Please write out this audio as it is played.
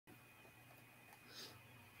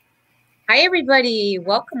Hi, everybody.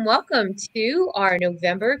 Welcome to our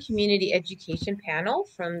November Community Education panel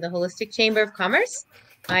from the Holistic Chamber of Commerce.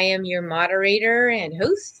 I am your moderator and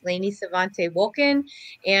host, Lainie Sevante Wulkan,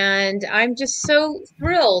 and I'm just so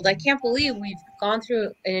thrilled. I can't believe we've gone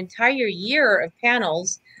through an entire year of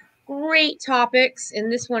panels, great topics, and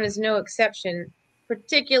this one is no exception,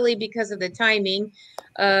 particularly because of the timing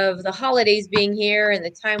of the holidays being here and the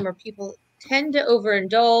time where people tend to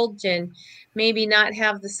overindulge and maybe not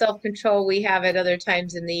have the self-control we have at other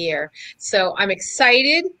times in the year. So I'm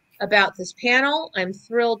excited about this panel. I'm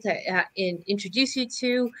thrilled to introduce you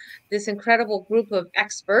to this incredible group of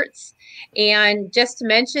experts. And just to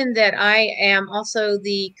mention that I am also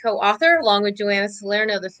the co-author, along with Joanna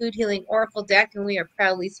Salerno, of the Food Healing Oracle Deck, and we are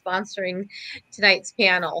proudly sponsoring tonight's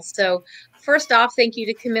panel. So first off, thank you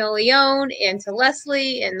to Camille Leone and to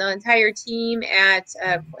Leslie and the entire team at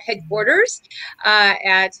headquarters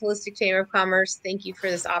at Holistic Chamber of Commerce. Thank you for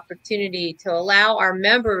this opportunity to allow our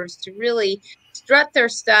members to really strut their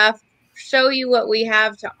stuff, show you what we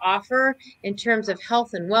have to offer in terms of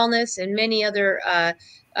health and wellness and many other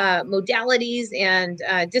modalities and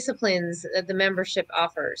disciplines that the membership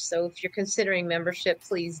offers. So if you're considering membership,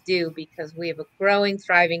 please do, because we have a growing,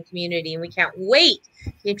 thriving community, and we can't wait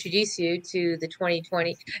to introduce you to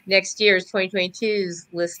the next year's 2022's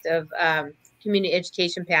list of community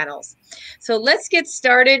education panels. So let's get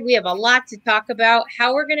started. We have a lot to talk about.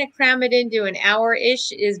 How we're going to cram it into an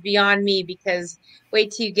hour-ish is beyond me, because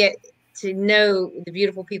wait till you get to know the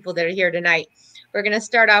beautiful people that are here tonight. We're going to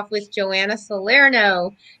start off with Joanna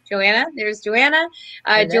Salerno. Joanna, there's Joanna.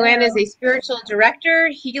 Joanna is a spiritual director,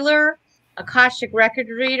 healer, Akashic record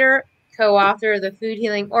reader, co-author of the Food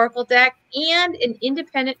Healing Oracle Deck, and an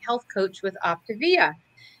independent health coach with Optivia.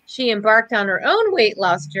 She embarked on her own weight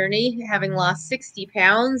loss journey, having lost 60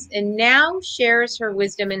 pounds, and now shares her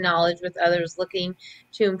wisdom and knowledge with others looking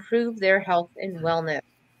to improve their health and wellness.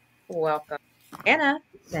 Welcome, Anna.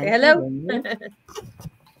 Say hello.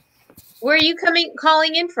 Where are you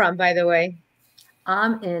calling in from, by the way?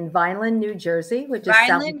 I'm in Vineland, New Jersey, which is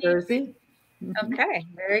South Jersey. Okay,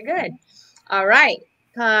 very good. All right.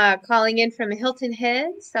 Calling in from Hilton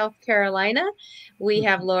Head, South Carolina, we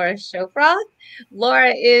have Laura Shofroth.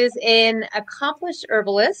 Laura is an accomplished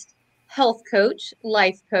herbalist, health coach,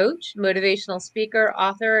 life coach, motivational speaker,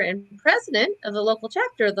 author, and president of the local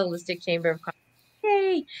chapter of the Holistic Chamber of Commerce.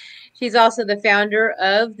 Yay! She's also the founder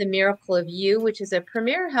of The Miracle of You, which is a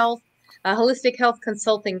premier holistic health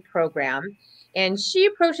consulting program. And she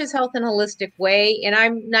approaches health in a holistic way. And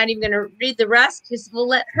I'm not even going to read the rest, because we'll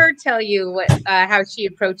let her tell you how she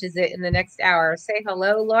approaches it in the next hour. Say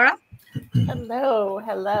hello, Laura.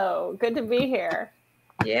 Hello. Good to be here.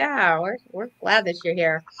 Yeah, we're glad that you're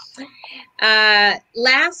here.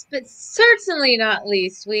 Last but certainly not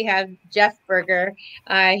least, we have Jeff Berger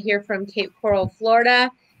here from Cape Coral, Florida.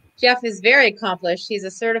 Jeff is very accomplished. He's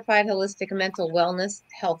a certified holistic mental wellness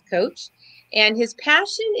health coach. And his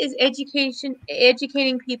passion is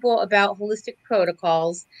educating people about holistic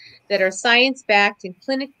protocols that are science-backed and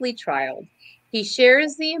clinically trialed. He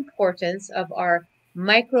shares the importance of our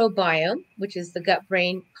microbiome, which is the gut,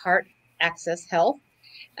 brain, heart axis health,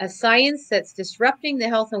 a science that's disrupting the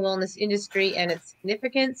health and wellness industry and its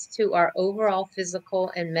significance to our overall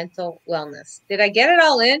physical and mental wellness. Did I get it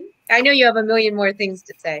all in? I know you have a million more things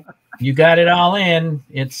to say. You got it all in.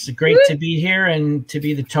 It's great to be here and to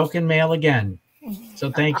be the token male again. So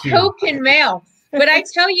thank you. Token male. But I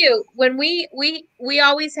tell you, when we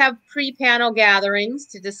always have pre-panel gatherings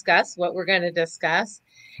to discuss what we're going to discuss.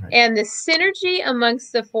 Right. And the synergy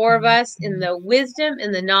amongst the four of us and the wisdom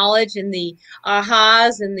and the knowledge and the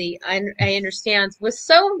ahas and the I understands was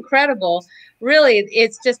so incredible. Really,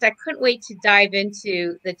 it's just I couldn't wait to dive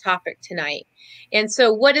into the topic tonight. And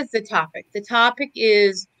so what is the topic? The topic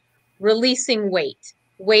is releasing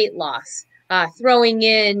weight loss, throwing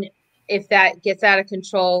in if that gets out of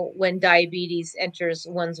control when diabetes enters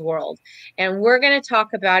one's world. And we're going to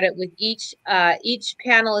talk about it with each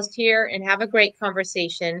panelist here and have a great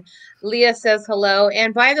conversation. Leah says hello.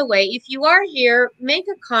 And by the way, if you are here, make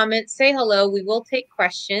a comment, say hello. We will take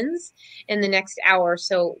questions in the next hour.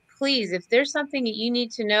 So please, if there's something that you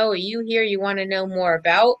need to know or you want to know more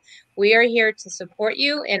about, we are here to support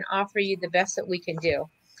you and offer you the best that we can do.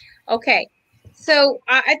 Okay. So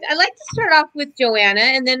I'd like to start off with Joanna,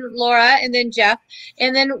 and then Laura, and then Jeff,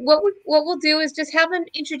 and then what we'll do is just have them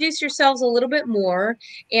introduce yourselves a little bit more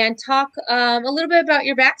and talk a little bit about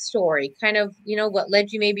your backstory, kind of, what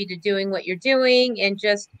led you maybe to doing what you're doing, and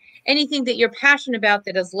just anything that you're passionate about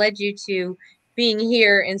that has led you to being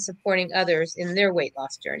here and supporting others in their weight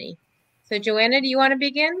loss journey. So Joanna, do you want to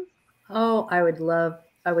begin? Oh, I would love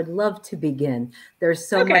would love to begin. There's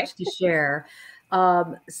so Okay. much to share.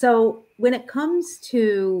 So when it comes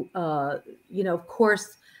to, of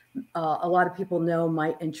course, a lot of people know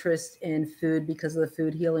my interest in food because of the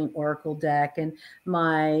Food Healing Oracle deck and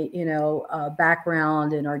my,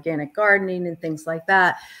 background in organic gardening and things like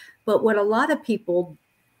that. But what a lot of people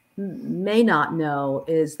may not know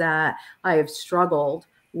is that I have struggled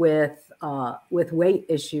with weight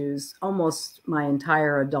issues almost my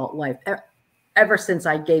entire adult life, ever since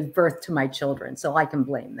I gave birth to my children. So I can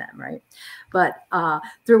blame them, right? But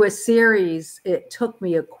through a series, it took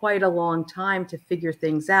me quite a long time to figure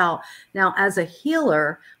things out. Now, as a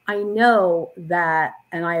healer, I know that,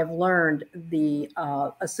 and I have learned the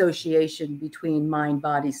association between mind,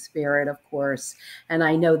 body, spirit, of course. And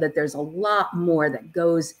I know that there's a lot more that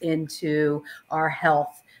goes into our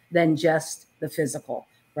health than just the physical,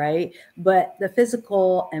 right? But the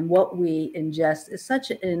physical and what we ingest is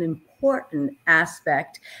such an important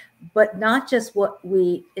aspect, but not just what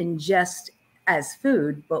we ingest as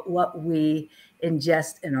food, but what we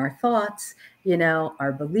ingest in our thoughts,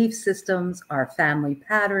 our belief systems, our family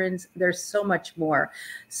patterns. There's so much more.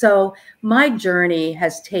 So my journey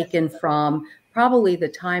has taken from probably the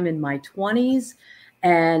time in my 20s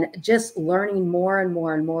and just learning more and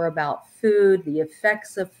more and more about food, the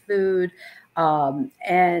effects of food,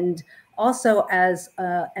 and also as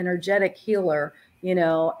an energetic healer,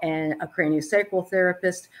 and a craniosacral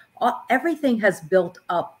therapist, everything has built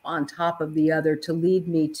up on top of the other to lead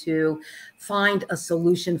me to find a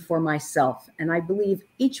solution for myself. And I believe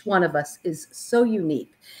each one of us is so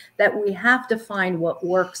unique that we have to find what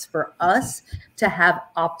works for us to have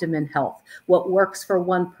optimum health. What works for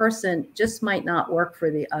one person just might not work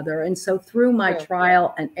for the other. And so through my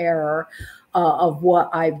trial and error of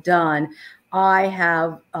what I've done, I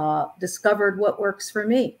have discovered what works for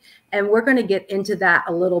me. And we're going to get into that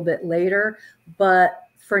a little bit later. But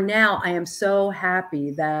for now, I am so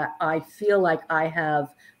happy that I feel like I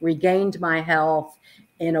have regained my health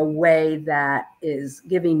in a way that is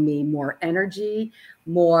giving me more energy,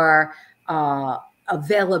 more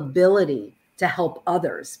availability to help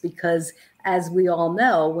others. Because as we all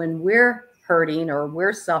know, when we're hurting or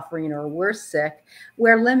we're suffering or we're sick,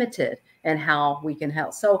 we're limited in how we can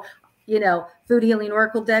help. So, Food Healing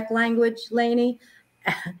Oracle deck language, Lainie,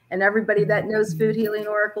 and everybody that knows Food Healing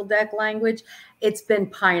Oracle deck language, it's been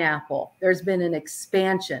pineapple. There's been an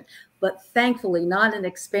expansion, but thankfully not an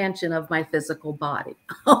expansion of my physical body,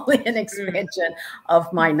 only an expansion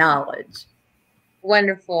of my knowledge.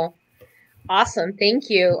 Wonderful. Awesome. Thank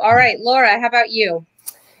you. All right, Laura, how about you?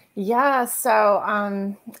 Yeah, so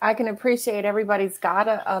I can appreciate everybody's got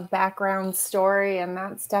a background story, and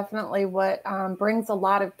that's definitely what brings a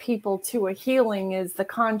lot of people to a healing is the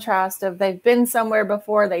contrast of they've been somewhere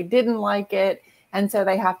before, they didn't like it, and so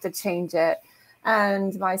they have to change it.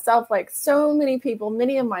 And myself, like so many people,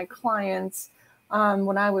 many of my clients,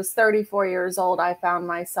 when I was 34 years old, I found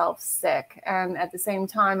myself sick. And at the same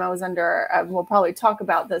time, I was under, we'll probably talk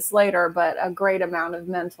about this later, but a great amount of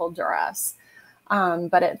mental duress.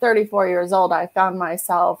 But at 34 years old, I found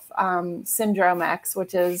myself syndrome X,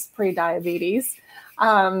 which is pre-diabetes.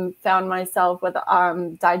 Found myself with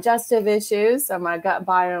digestive issues. So my gut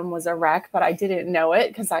biome was a wreck, but I didn't know it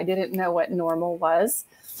because I didn't know what normal was.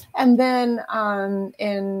 And then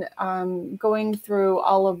in going through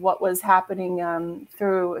all of what was happening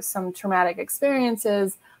through some traumatic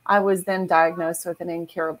experiences, I was then diagnosed with an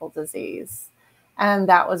incurable disease. And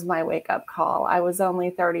that was my wake-up call. I was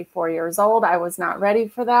only 34 years old. I was not ready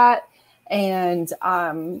for that. And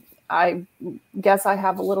I guess I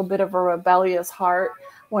have a little bit of a rebellious heart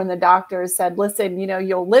when the doctors said, listen,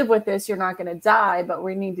 you'll live with this. You're not going to die, but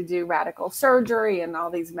we need to do radical surgery and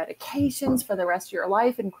all these medications for the rest of your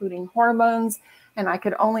life, including hormones. And I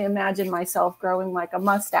could only imagine myself growing like a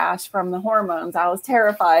mustache from the hormones. I was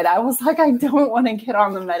terrified. I was like, I don't want to get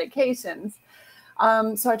on the medications.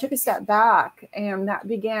 So I took a step back, and that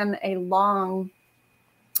began a long,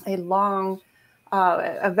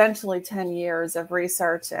 eventually 10 years of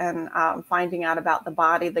research and finding out about the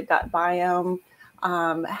body, the gut biome,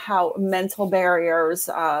 how mental barriers,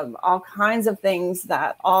 all kinds of things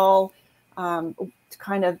that all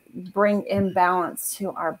kind of bring imbalance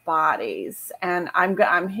to our bodies. And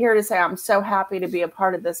I'm here to say I'm so happy to be a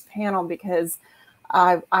part of this panel because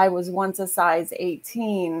I was once a size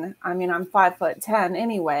 18. I mean, I'm 5'10"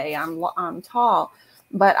 anyway. I'm tall,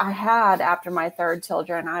 but I had, after my third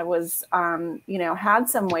children, I was, had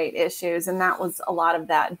some weight issues, and that was a lot of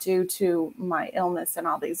that due to my illness and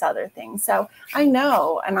all these other things. So I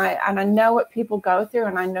know, and I know what people go through,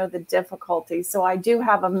 and I know the difficulty. So I do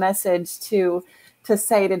have a message to to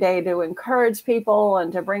say today to encourage people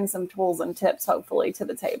and to bring some tools and tips, hopefully, to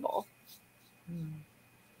the table.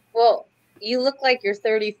 Well, you look like you're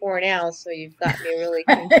 34 now, so you've got me really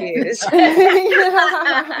confused.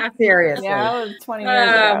 Seriously. Yeah, I was 20 years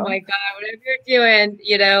ago. Oh my God, whatever you're doing,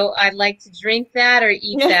 you know, I'd like to drink that or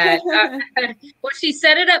eat that. Well, she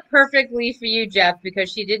set it up perfectly for you, Jeff,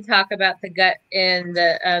 because she did talk about the gut and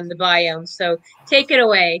the biome. So take it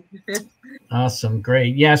away. Awesome.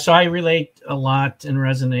 Great. Yeah. So I relate a lot and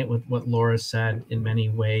resonate with what Laura said in many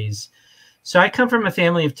ways. So I come from a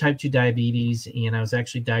family of type 2 diabetes, and I was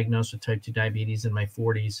actually diagnosed with type 2 diabetes in my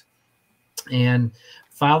 40s and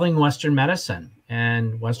following Western medicine.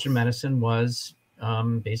 And Western medicine was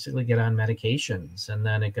basically get on medications. And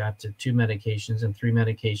then it got to 2 medications and 3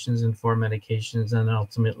 medications and 4 medications and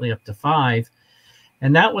ultimately up to 5.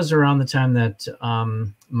 And that was around the time that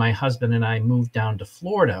my husband and I moved down to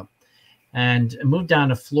Florida. And moved down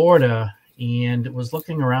to Florida and was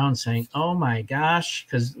looking around saying, oh my gosh,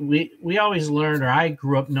 because we always learned, or I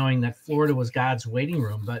grew up knowing that Florida was God's waiting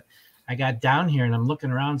room. But I got down here and I'm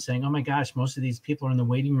looking around saying, oh my gosh, most of these people are in the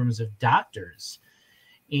waiting rooms of doctors.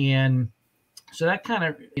 And so that kind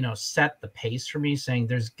of, you know, set the pace for me, saying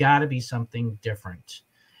there's got to be something different.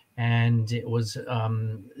 And it was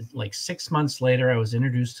like 6 months later, I was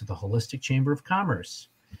introduced to the Holistic Chamber of Commerce.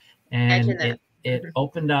 And it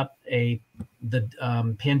opened up the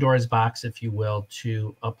Pandora's box, if you will,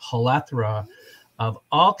 to a plethora of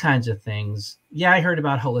all kinds of things. Yeah, I heard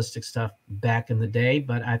about holistic stuff back in the day,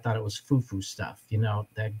 but I thought it was foo-foo stuff, you know,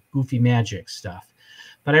 that goofy magic stuff.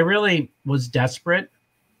 But I really was desperate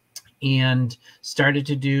and started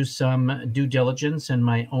to do some due diligence and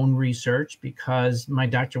my own research because my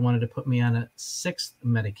doctor wanted to put me on a 6th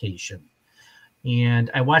medication. And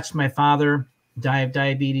I watched my father die of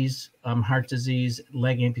diabetes, heart disease,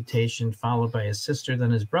 leg amputation, followed by his sister, then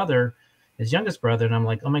his brother, his youngest brother. And I'm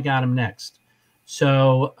like, oh my God, I'm next.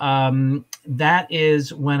 So that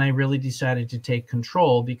is when I really decided to take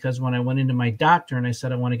control, because when I went into my doctor and I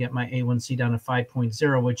said, I want to get my A1C down to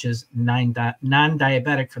 5.0, which is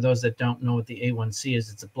non-diabetic. For those that don't know what the A1C is,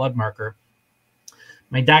 it's a blood marker.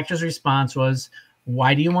 My doctor's response was,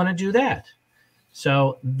 why do you want to do that?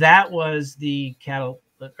 So that was the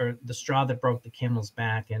straw that broke the camel's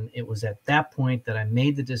back. And it was at that point that I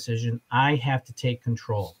made the decision, I have to take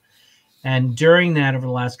control. And during that, over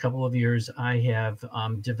the last couple of years, I have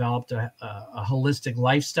developed a holistic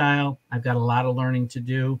lifestyle. I've got a lot of learning to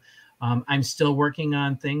do. I'm still working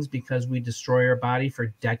on things because we destroy our body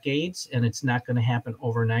for decades, and it's not going to happen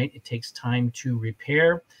overnight. It takes time to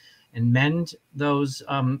repair and mend those,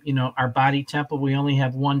 our body temple. We only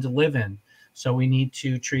have one to live in. So we need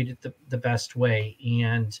to treat it the best way.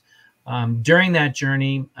 And during that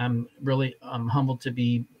journey, I'm really humbled to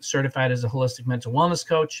be certified as a holistic mental wellness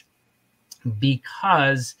coach,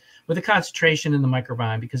 because with a concentration in the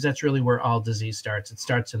microbiome, because that's really where all disease starts. It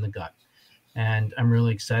starts in the gut. And I'm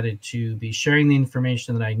really excited to be sharing the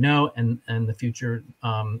information that I know and the future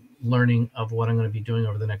learning of what I'm going to be doing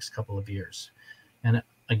over the next couple of years. And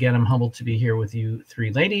again, I'm humbled to be here with you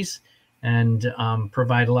 3 ladies and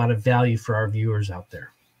provide a lot of value for our viewers out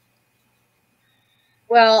there.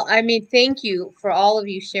 Well, I mean, thank you for all of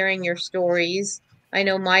you sharing your stories. I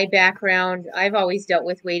know my background, I've always dealt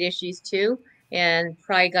with weight issues too, and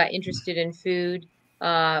probably got interested in food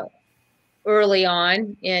early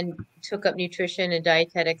on and took up nutrition and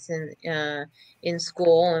dietetics in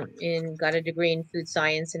school and got a degree in food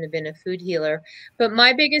science and have been a food healer. But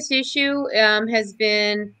my biggest issue has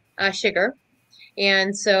been sugar.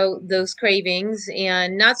 And so those cravings,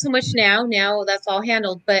 and not so much now that's all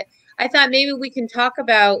handled, but I thought maybe we can talk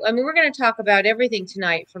about, I mean, we're going to talk about everything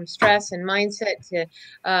tonight, from stress and mindset to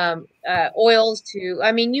oils to,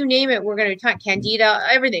 I mean, you name it, we're going to talk candida,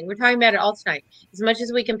 everything. We're talking about it all tonight, as much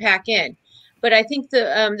as we can pack in. But I think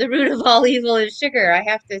the root of all evil is sugar. I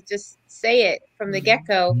have to just say it from the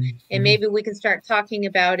get-go, and maybe we can start talking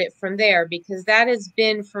about it from there, because that has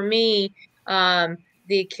been, for me,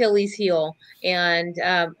 the Achilles heel. And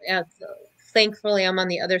thankfully, I'm on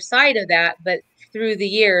the other side of that. But through the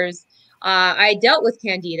years, I dealt with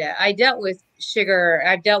candida. I dealt with sugar.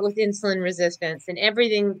 I've dealt with insulin resistance and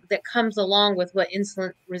everything that comes along with what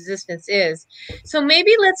insulin resistance is. So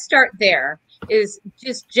maybe let's start there, is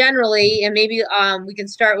just generally, and maybe we can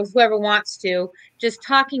start with whoever wants to, just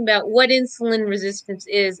talking about what insulin resistance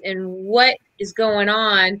is and what is going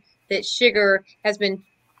on that sugar has been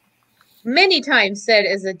many times said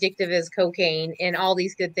as addictive as cocaine and all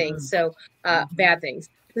these good things. So bad things.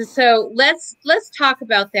 So let's talk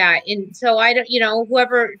about that. And so I don't,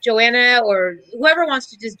 whoever, Joanna or whoever wants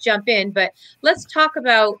to just jump in, but let's talk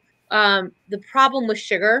about the problem with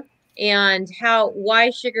sugar and why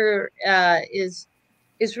sugar is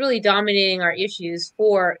really dominating our issues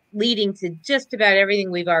for leading to just about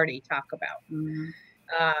everything we've already talked about.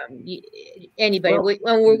 Anybody, we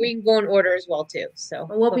can go in order as well too. So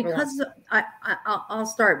because I'll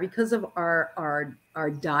start because of our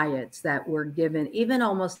diets that we're given, even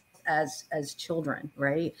almost as children,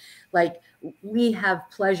 right? Like we have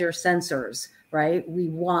pleasure sensors, right? We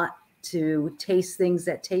want to taste things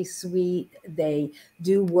that taste sweet. They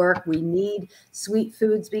do work. We need sweet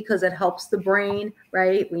foods because it helps the brain,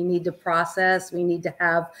 right? We need to process. We need to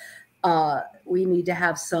have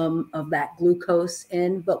some of that glucose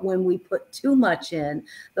in, but when we put too much in,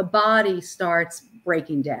 the body starts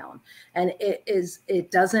breaking down, and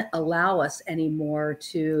it doesn't allow us anymore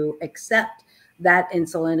to accept that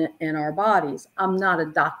insulin in our bodies. I'm not a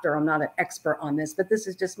doctor, I'm not an expert on this, but this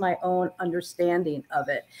is just my own understanding of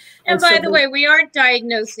it. And by the way, we aren't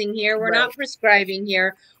diagnosing here. We're not prescribing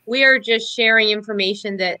here. We are just sharing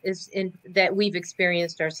information that we've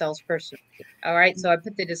experienced ourselves personally. All right. So I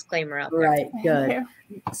put the disclaimer out there. Right. Good.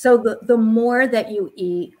 So the more that you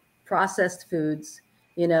eat processed foods,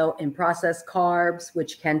 and processed carbs,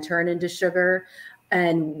 which can turn into sugar,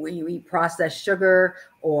 and when you eat processed sugar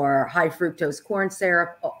or high fructose corn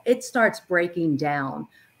syrup, it starts breaking down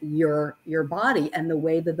your body and the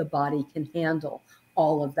way that the body can handle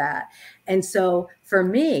all of that. And so for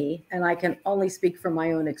me, and I can only speak from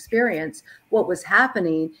my own experience, what was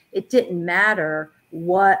happening, it didn't matter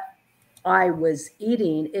what I was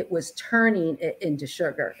eating, it was turning it into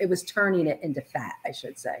sugar. It was turning it into fat, I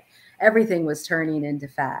should say. Everything was turning into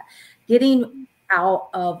fat. Getting out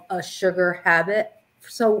of a sugar habit.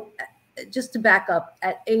 So just to back up,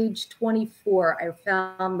 at age 24, I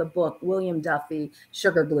found the book, William Duffy,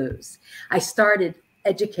 Sugar Blues. I started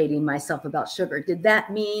educating myself about sugar. Did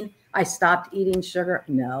that mean I stopped eating sugar?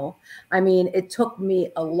 No. I mean, it took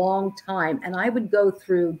me a long time, and I would go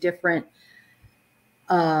through different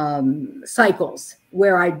cycles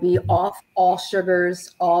where I'd be off all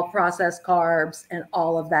sugars, all processed carbs, and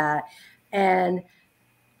all of that. And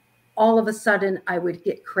all of a sudden I would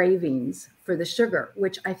get cravings for the sugar,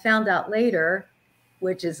 which I found out later,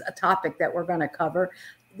 which is a topic that we're going to cover.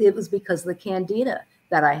 It was because of the candida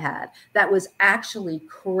that I had that was actually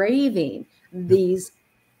craving these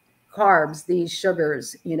carbs, these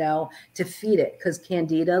sugars, to feed it, because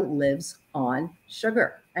candida lives on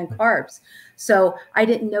sugar and carbs. So I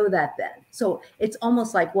didn't know that then. So it's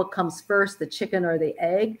almost like what comes first, the chicken or the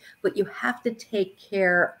egg, but you have to take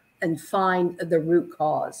care and find the root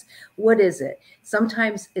cause. What is it?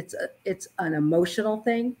 Sometimes it's an emotional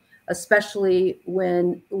thing, especially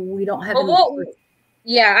when we don't have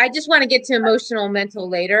yeah, I just want to get to emotional, mental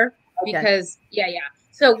later, because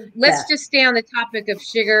so let's just stay on the topic of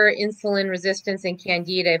sugar, insulin resistance, and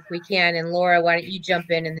candida if we can. And Laura, why don't you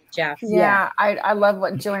jump in, and then Jeff? Yeah, I love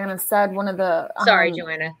what Joanna said. One of the sorry,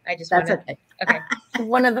 Joanna, I just that's wanna, okay.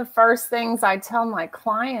 One of the first things I tell my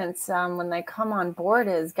clients when they come on board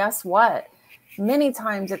is, guess what? Many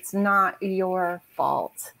times it's not your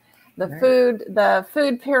fault. The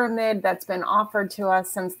food pyramid that's been offered to us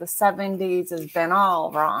since the 70s has been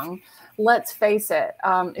all wrong. Let's face it.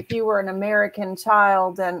 If you were an American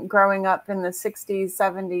child and growing up in the 60s,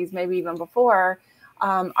 70s, maybe even before,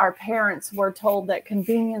 our parents were told that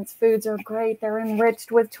convenience foods are great. They're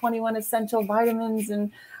enriched with 21 essential vitamins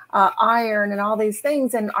and iron and all these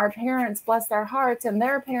things. And our parents, bless their hearts, and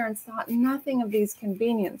their parents thought nothing of these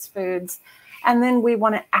convenience foods. And then we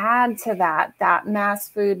want to add to that mass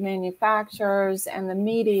food manufacturers and the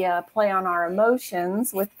media play on our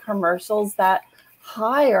emotions with commercials that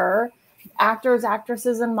hire actors,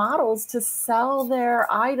 actresses, and models to sell their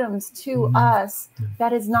items to us.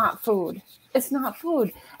 That is not food. It's not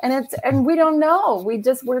food. And we don't know.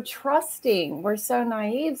 We're trusting. We're so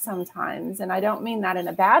naive sometimes. And I don't mean that in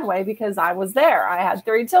a bad way, because I was there. I had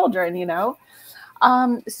 3 children,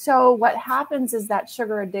 So what happens is that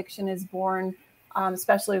sugar addiction is born,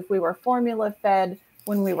 especially if we were formula fed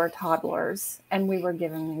when we were toddlers and we were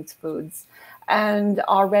given these foods. And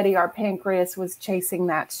already our pancreas was chasing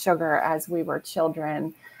that sugar as we were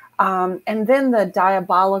children. And then the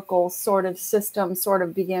diabolical sort of system sort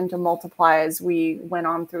of began to multiply as we went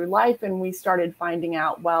on through life, and we started finding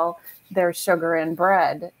out, well, there's sugar in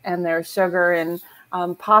bread, and there's sugar in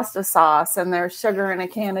pasta sauce, and there's sugar in a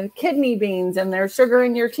can of kidney beans, and there's sugar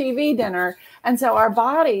in your TV dinner. And so our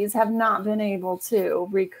bodies have not been able to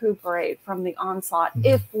recuperate from the onslaught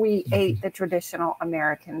if we ate the traditional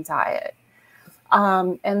American diet.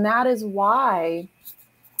 And that is why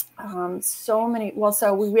so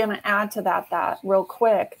we want to add to that real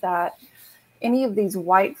quick, that any of these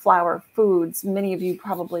white flour foods, many of you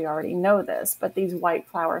probably already know this, but these white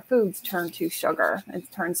flour foods turn to sugar.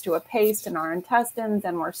 It turns to a paste in our intestines,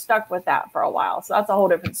 and we're stuck with that for a while. So that's a whole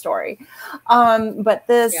different story. But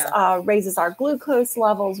this raises our glucose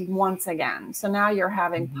levels once again. So now you're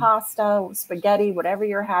having pasta, spaghetti, whatever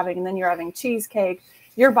you're having, and then you're having cheesecake.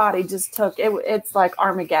 Your body just took it. It's like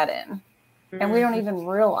Armageddon. And we don't even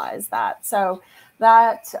realize that. So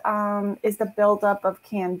that is the buildup of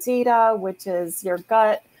candida, which is your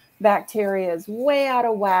gut bacteria is way out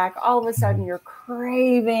of whack. All of a sudden, you're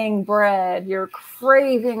craving bread, you're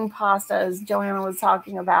craving pasta, as Joanna was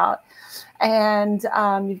talking about. And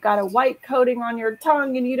you've got a white coating on your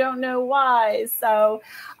tongue and you don't know why. So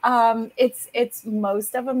it's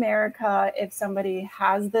most of America. If somebody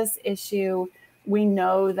has this issue, we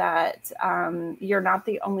know that you're not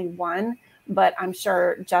the only one. But I'm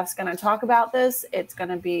sure Jeff's going to talk about this. It's going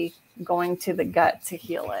to be going to the gut to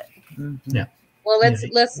heal it. Yeah. Well,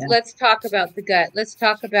 let's talk about the gut. Let's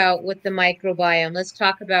talk about what the microbiome. Let's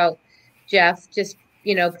talk about, Jeff, just,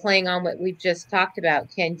 playing on what we've just talked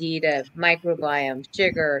about, candida, microbiome,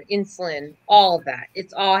 sugar, insulin, all of that.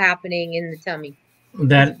 It's all happening in the tummy.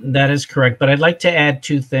 That is correct. But I'd like to add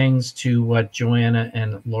two things to what Joanna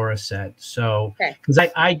and Laura said. So, because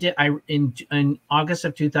in August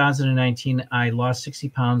of 2019, I lost 60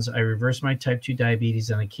 pounds. I reversed my type 2 diabetes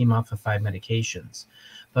and I came off of 5 medications.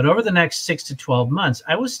 But over the next 6 to 12 months,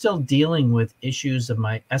 I was still dealing with issues of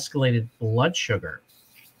my escalated blood sugar,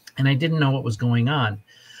 and I didn't know what was going on.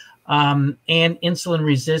 And insulin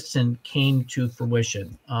resistance came to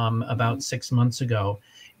fruition about 6 months ago.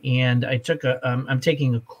 And I took I'm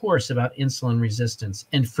taking a course about insulin resistance.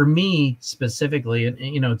 And for me specifically, and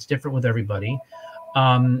it's different with everybody.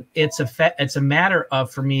 It's a matter of,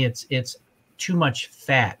 for me, it's too much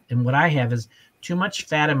fat. And what I have is too much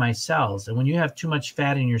fat in my cells. And when you have too much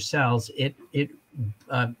fat in your cells, it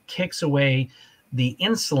kicks away the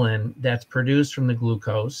insulin that's produced from the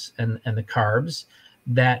glucose and the carbs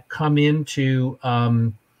that come into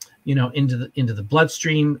into the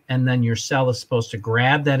bloodstream, and then your cell is supposed to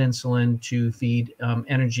grab that insulin to feed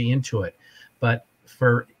energy into it. But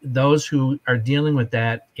for those who are dealing with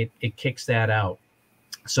that, it kicks that out.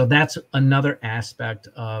 So that's another aspect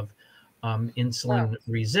of insulin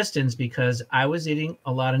resistance, because I was eating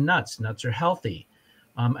a lot of nuts. Nuts are healthy.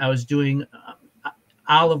 I was doing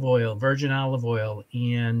olive oil, virgin olive oil,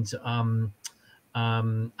 and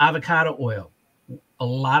avocado oil, a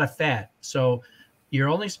lot of fat. So you're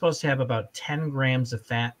only supposed to have about 10 grams of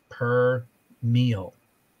fat per meal,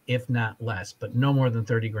 if not less, but no more than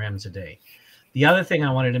 30 grams a day. The other thing I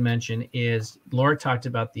wanted to mention is Laura talked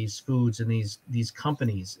about these foods and these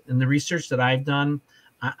companies. And the research that I've done,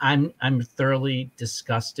 I'm thoroughly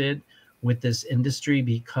disgusted with this industry,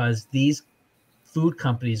 because these food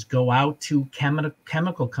companies go out to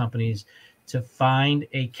chemical companies to find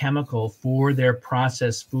a chemical for their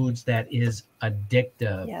processed foods that is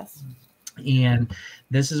addictive. Yes. And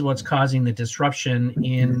this is what's causing the disruption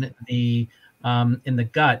in the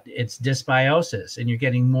gut. It's dysbiosis, and you're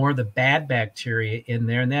getting more of the bad bacteria in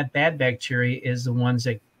there. And that bad bacteria is the ones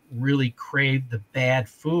that really crave the bad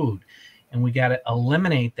food. And we got to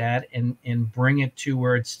eliminate that and bring it to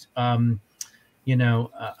where it's, a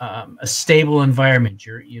stable environment.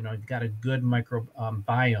 You've got a good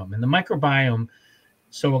microbiome, and the microbiome,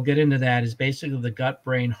 so we'll get into that, is basically the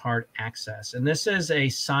gut-brain-heart axis. And this is a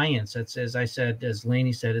science that's, as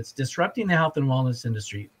Lainie said, it's disrupting the health and wellness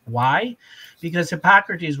industry. Why? Because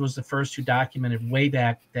Hippocrates was the first who documented way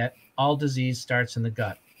back that all disease starts in the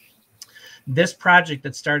gut. This project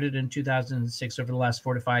that started in 2006, over the last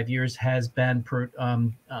 4 to 5 years, has been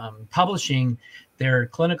publishing their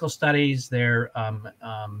clinical studies, their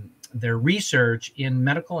research in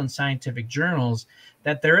medical and scientific journals,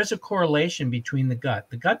 that there is a correlation between the gut.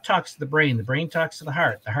 The gut talks to the brain talks to the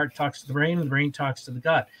heart talks to the brain, and the brain talks to the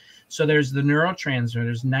gut. So there's the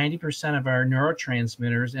neurotransmitters. 90% of our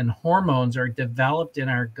neurotransmitters and hormones are developed in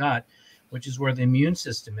our gut, which is where the immune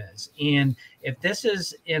system is. And if this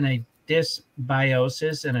is in a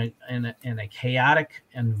dysbiosis, in a chaotic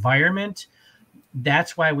environment,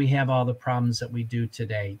 that's why we have all the problems that we do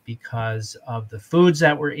today, because of the foods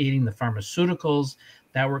that we're eating, the pharmaceuticals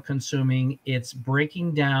that we're consuming. It's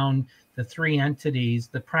breaking down the 3 entities,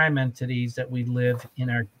 the prime entities that we live in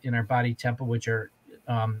our body temple, which are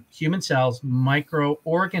human cells,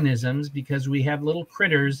 microorganisms, because we have little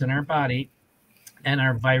critters in our body, and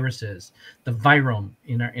our viruses, the virome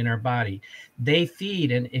in our body. They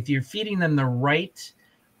feed, and if you're feeding them the right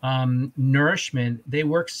nourishment, they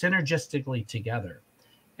work synergistically together,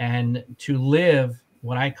 and to live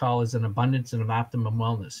what I call is an abundance and an optimum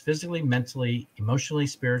wellness, physically, mentally, emotionally,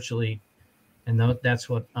 spiritually, And that's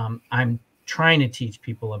what I'm trying to teach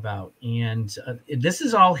people about. And this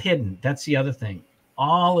is all hidden. That's the other thing.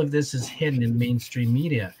 All of this is hidden in mainstream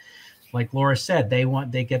media. Like Laura said, they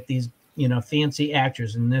get these, fancy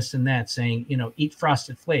actors and this and that saying, eat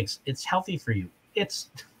Frosted Flakes. It's healthy for you.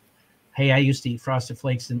 Hey, I used to eat Frosted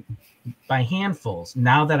Flakes by handfuls.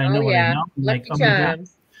 Now that I know what I know, I'm like, oh my God.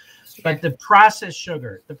 But the processed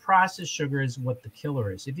sugar is what the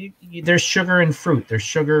killer is. There's sugar in fruit, there's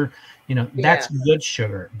sugar, that's good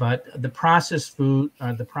sugar. But the processed food,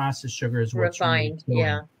 the processed sugar is what's refined. Really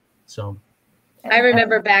yeah. So I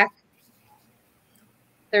remember back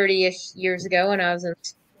 30-ish years ago when I was in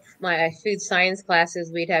my food science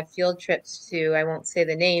classes, we'd have field trips to, I won't say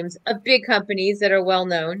the names, of big companies that are well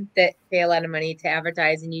known that pay a lot of money to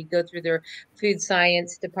advertise, and you'd go through their food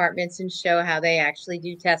science departments and show how they actually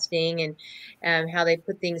do testing and how they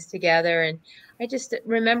put things together. And I just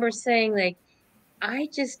remember saying, like, I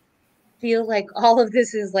just feel like all of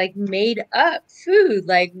this is like made up food.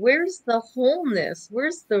 Like, where's the wholeness?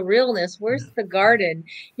 Where's the realness? Where's the garden?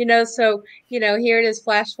 So, here it is,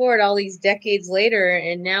 flash forward all these decades later,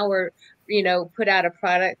 and now we're, put out a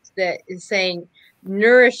product that is saying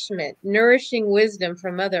nourishing wisdom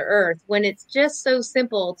from Mother Earth, when it's just so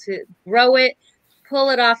simple to grow it,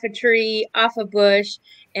 pull it off a tree, off a bush,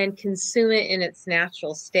 and consume it in its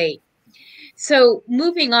natural state. So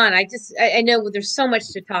moving on, I know there's so much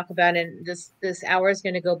to talk about, and this hour is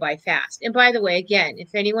going to go by fast. And by the way, again,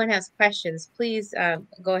 if anyone has questions, please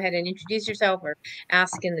go ahead and introduce yourself or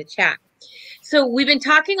ask in the chat. So we've been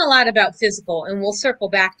talking a lot about physical, and we'll circle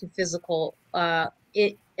back to physical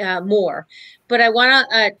more. But I want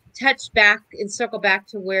to touch back and circle back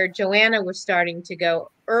to where Joanna was starting to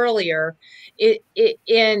go earlier.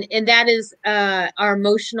 And that is our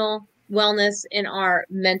emotional wellness and our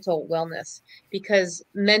mental wellness, because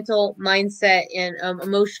mental mindset and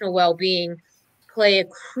emotional well-being play a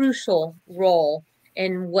crucial role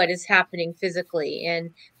in what is happening physically.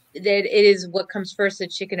 And that it is what comes first, the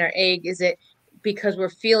chicken or egg. Is it because we're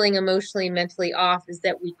feeling emotionally, mentally off, is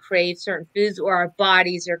that we crave certain foods, or our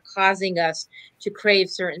bodies are causing us to crave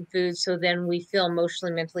certain foods? So then we feel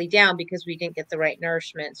emotionally, mentally down because we didn't get the right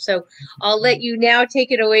nourishment. So I'll let you now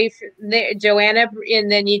take it away from there, Joanna,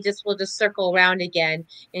 and then we'll just circle around again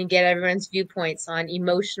and get everyone's viewpoints on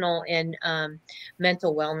emotional and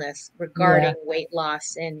mental wellness regarding weight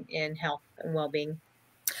loss and health and well-being.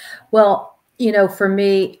 Well, for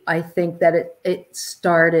me, I think that it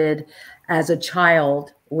started as a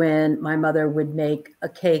child when my mother would make a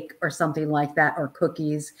cake or something like that, or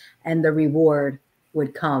cookies, and the reward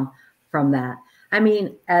would come from that. I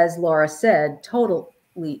mean, as Laura said,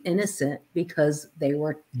 totally innocent, because they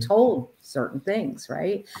were told certain things,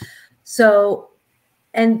 right? So,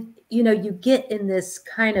 and you get in this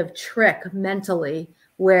kind of trick mentally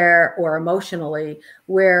or emotionally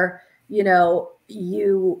where,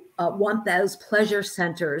 you want those pleasure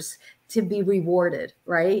centers to be rewarded,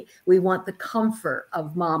 right? We want the comfort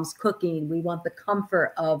of mom's cooking. We want the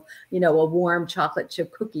comfort of, a warm chocolate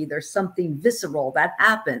chip cookie. There's something visceral that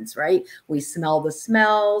happens, right? We smell the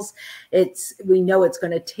smells. We know it's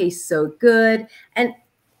going to taste so good. And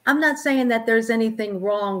I'm not saying that there's anything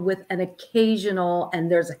wrong with an occasional,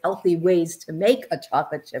 and there's healthy ways to make a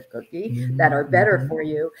chocolate chip cookie that are better for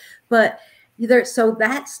you. But so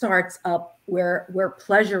that starts up where we're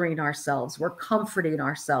pleasuring ourselves, we're comforting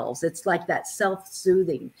ourselves. It's like that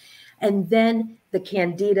self-soothing. And then the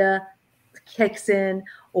candida kicks in,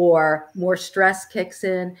 or more stress kicks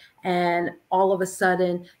in, and all of a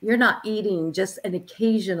sudden you're not eating just an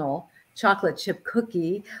occasional chocolate chip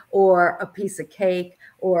cookie or a piece of cake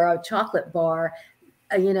or a chocolate bar.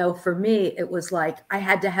 For me, it was like I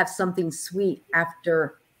had to have something sweet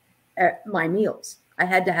after my meals. I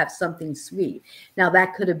had to have something sweet. Now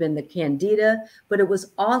that could have been the candida, but it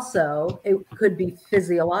could be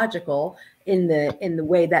physiological in the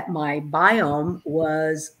way that my biome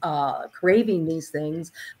was craving these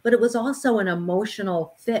things, but it was also an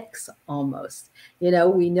emotional fix almost.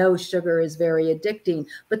 We know sugar is very addicting,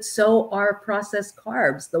 but so are processed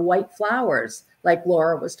carbs, the white flours, like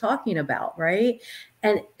Laura was talking about, right?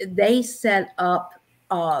 And they set up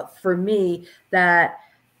for me that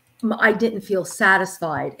I didn't feel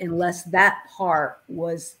satisfied unless that part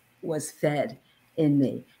was fed in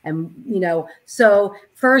me. And, so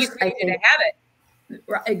first I think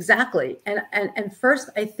exactly. And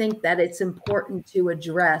first, I think that it's important to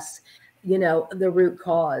address, the root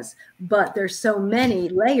cause, but there's so many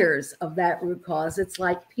layers of that root cause. It's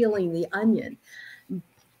like peeling the onion.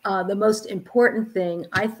 The most important thing,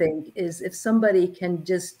 I think, is if somebody can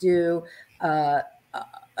just do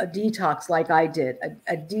a detox like I did,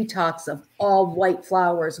 a detox of all white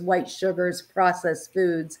flours, white sugars, processed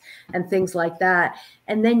foods, and things like that.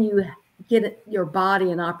 And then you get your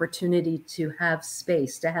body an opportunity to have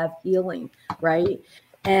space, to have healing, right?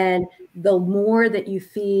 And the more that you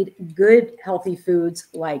feed good, healthy foods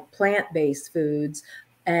like plant-based foods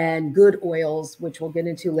and good oils, which we'll get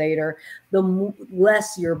into later, the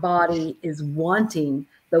less your body is wanting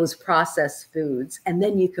those processed foods. And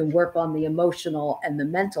then you can work on the emotional and the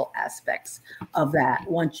mental aspects of that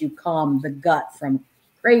once you calm the gut from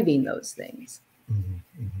craving those things.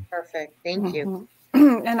 Perfect. Thank you.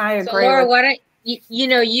 And I agree. So Laura, why don't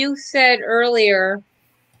you said earlier,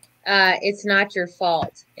 it's not your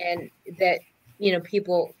fault, and that,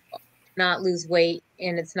 people not lose weight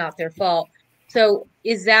and it's not their fault. So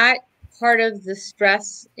is that part of the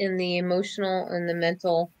stress in the emotional and the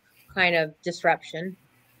mental kind of disruption?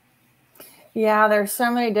 Yeah, there's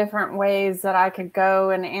so many different ways that I could go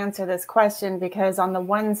and answer this question, because on the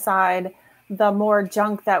one side, the more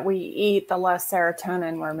junk that we eat, the less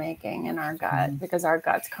serotonin we're making in our gut, because our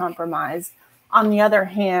gut's compromised. On the other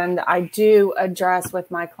hand, I do address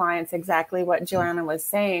with my clients exactly what Joanna was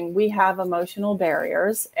saying. We have emotional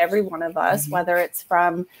barriers, every one of us, whether it's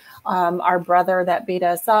from our brother that beat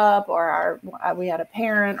us up, or we had a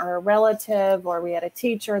parent or a relative, or we had a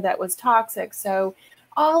teacher that was toxic. So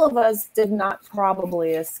all of us did not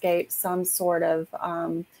probably escape some sort of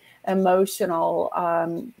emotional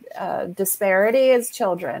disparity as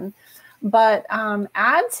children. But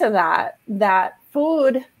add to that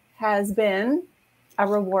food has been a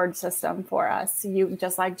reward system for us. You,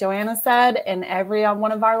 just like Joanna said, in every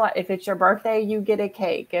one of our life, if it's your birthday, you get a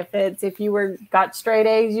cake. If you got straight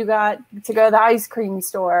A's, you got to go to the ice cream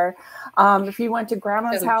store. If you went to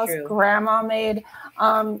grandma's house, grandma made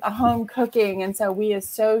a home cooking. And so we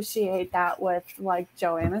associate that with, like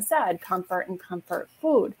Joanna said, comfort and comfort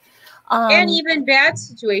food. And even bad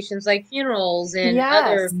situations like funerals and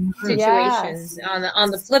other situations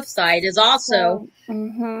on the flip side is also.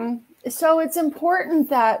 So it's important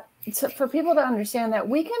for people to understand that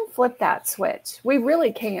we can flip that switch. We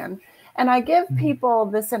really can. And I give people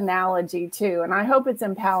this analogy too, and I hope it's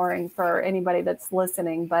empowering for anybody that's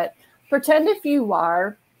listening, but pretend if you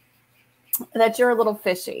are that you're a little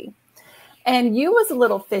fishy. And you as a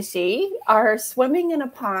little fishy are swimming in a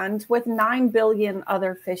pond with 9 billion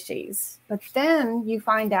other fishies. But then you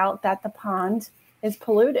find out that the pond is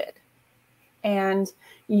polluted. And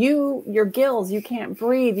your gills, you can't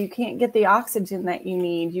breathe. You can't get the oxygen that you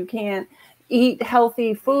need. You can't eat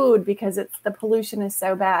healthy food because the pollution is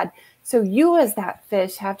so bad. So you as that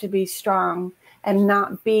fish have to be strong and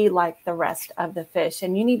not be like the rest of the fish.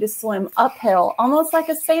 And you need to swim uphill, almost like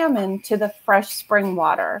a salmon, to the fresh spring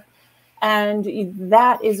water. And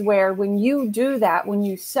that is where, when you do that, when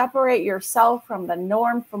you separate yourself from the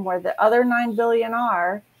norm, from where the other 9 billion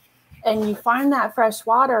are, and you find that fresh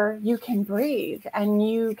water, you can breathe and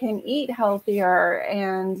you can eat healthier.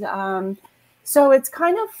 And so it's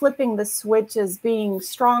kind of flipping the switch as being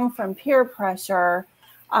strong from peer pressure,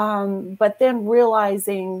 but then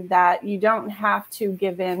realizing that you don't have to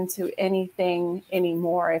give in to anything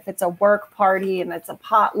anymore. If it's a work party and it's a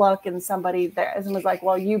potluck and somebody there was like,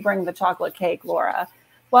 well, you bring the chocolate cake, Laura.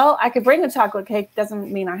 Well, I could bring a chocolate cake,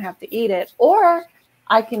 doesn't mean I have to eat it. Or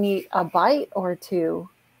I can eat a bite or two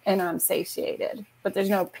and I'm satiated, but there's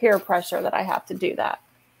no peer pressure that I have to do that.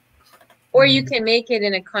 Or you can make it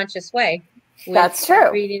in a conscious way. That's true.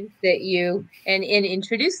 Ingredients that and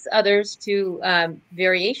introduce others to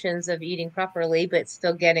variations of eating properly, but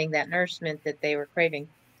still getting that nourishment that they were craving.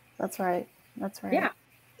 That's right. That's right. Yeah.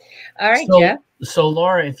 All right, Jeff. So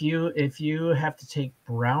Laura, if you have to take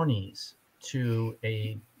brownies to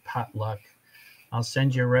a potluck, I'll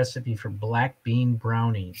send you a recipe for black bean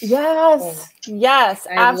brownies. Yes, yes,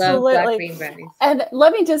 absolutely. Love black bean brownies. And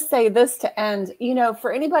let me just say this to end,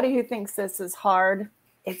 for anybody who thinks this is hard,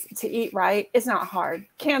 it's to eat right. It's not hard.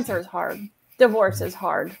 Cancer is hard. Divorce is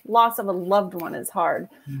hard. Loss of a loved one is hard.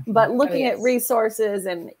 But looking at resources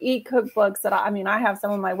and e-cookbooks that I have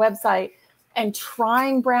some on my website, and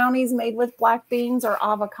trying brownies made with black beans or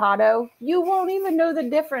avocado, you won't even know the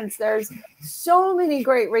difference. There's so many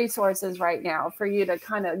great resources right now for you to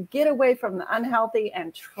kind of get away from the unhealthy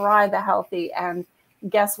and try the healthy. And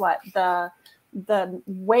guess what? The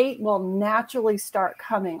weight will naturally start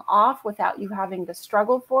coming off without you having to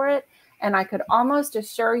struggle for it. And I could almost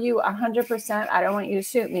assure you 100%, I don't want you to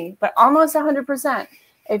shoot me, but almost 100%,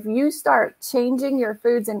 if you start changing your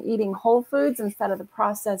foods and eating whole foods instead of the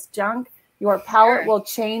processed junk, your palate will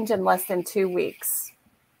change in less than 2 weeks.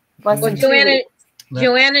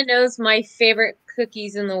 Joanna knows my favorite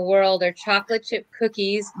cookies in the world are chocolate chip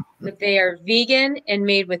cookies, but they are vegan and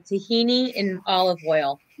made with tahini and olive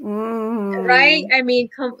oil. Right? I mean,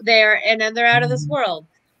 they're out of this world.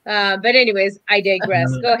 But anyways, I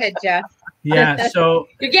digress. Go ahead, Jeff. Yeah. So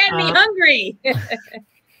you're getting me hungry.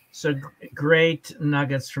 So great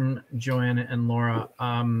nuggets from Joanna and Laura.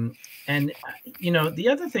 And, you know, the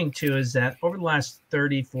other thing, too, is that over the last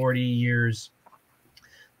 30, 40 years,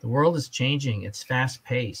 the world is changing. It's fast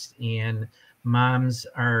paced, and moms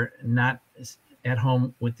are not at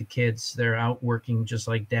home with the kids. They're out working just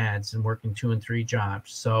like dads and working 2 and 3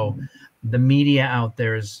 jobs. So the media out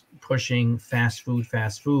there is pushing fast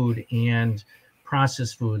food and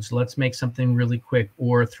processed foods. Let's make something really quick,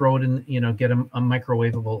 or throw it in, you know, get a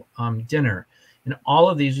microwavable dinner. And all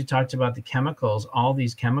of these, we talked about the chemicals, all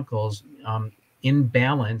these chemicals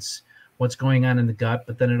imbalance what's going on in the gut,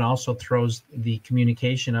 but then it also throws the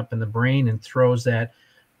communication up in the brain and throws that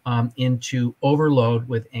into overload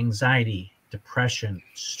with anxiety, depression,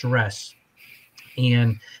 stress.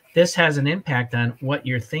 And this has an impact on what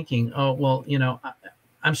you're thinking. Oh, well, you know,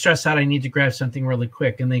 I'm stressed out. I need to grab something really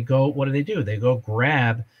quick. And they go, what do? They go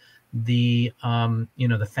grab the, you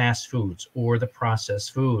know, the fast foods or the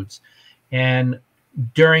processed foods. And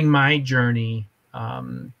during my journey,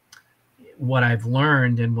 what I've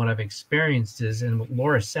learned and what I've experienced is, and what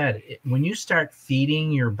Laura said, when you start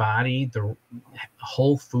feeding your body the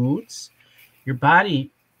whole foods, your body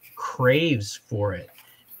craves for it,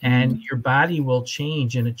 and your body will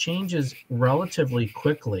change, and it changes relatively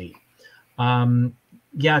quickly.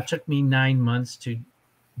 Yeah, it took me 9 months to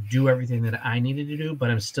do everything that I needed to do, but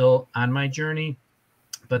I'm still on my journey.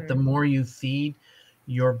 But the more you feed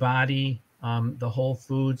your body the whole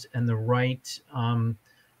foods and the right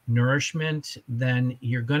nourishment, then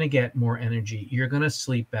you're going to get more energy. You're going to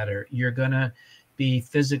sleep better. You're going to be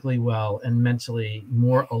physically well and mentally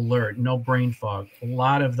more alert, no brain fog. A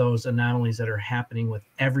lot of those anomalies that are happening with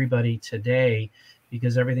everybody today,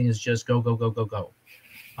 because everything is just go, go, go, go, go.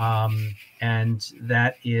 And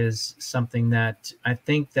that is something that I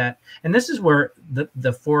think that, and this is where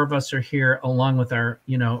the 4 of us are here, along with our,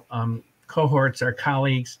 you know, cohorts, our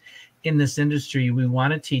colleagues in this industry. We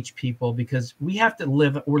want to teach people, because we have to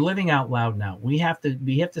we're living out loud now. We have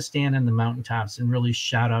to stand on the mountaintops and really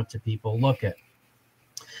shout out to people. Look at,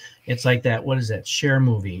 it's like that. What is that? Cher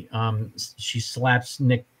movie. She slaps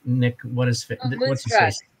Nick, what's his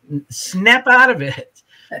face? Snap out of it.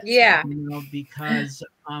 Yeah. You know, because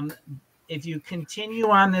if you continue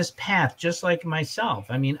on this path, just like myself,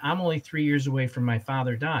 I mean, I'm only 3 years away from my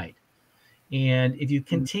father died. And if you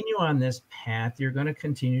continue on this path, you're going to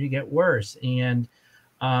continue to get worse. And,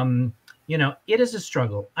 you know, it is a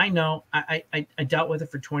struggle. I know I dealt with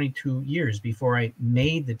it for 22 years before I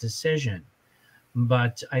made the decision.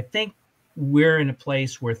 But I think we're in a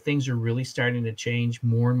place where things are really starting to change.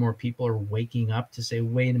 More and more people are waking up to say,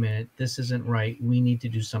 wait a minute, this isn't right. We need to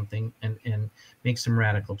do something and make some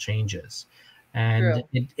radical changes. And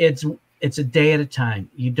it's a day at a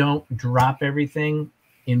time. You don't drop everything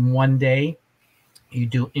in one day. You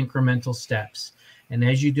do incremental steps. And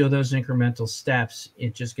as you do those incremental steps,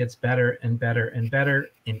 it just gets better and better and better,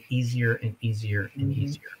 and easier and easier and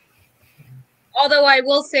easier. Although I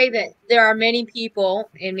will say that there are many people,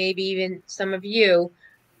 and maybe even some of you,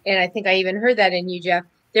 and I think I even heard that in you, Jeff,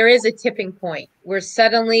 there is a tipping point where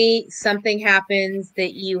suddenly something happens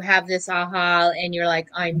that you have this aha and you're like,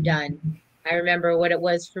 I'm done. I remember what it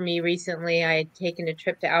was for me recently. I had taken a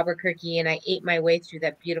trip to Albuquerque and I ate my way through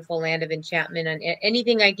that beautiful land of enchantment on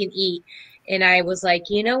anything I can eat. And I was like,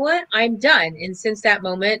 you know what? I'm done. And since that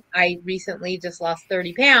moment, I recently just lost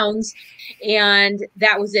 30 pounds and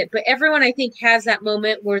that was it. But everyone, I think, has that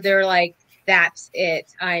moment where they're like, that's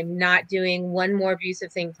it. I'm not doing one more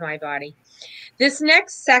abusive thing to my body. This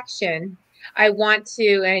next section, I want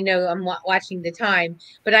to, and I know I'm watching the time,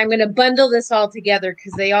 but I'm going to bundle this all together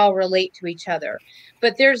because they all relate to each other.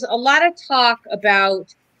 But there's a lot of talk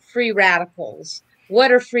about free radicals.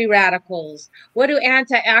 What are free radicals? What do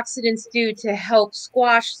antioxidants do to help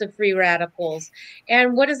squash the free radicals?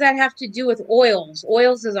 And what does that have to do with oils?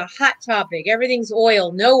 Oils is a hot topic. Everything's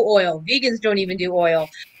oil, no oil. Vegans don't even do oil.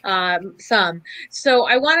 Some. So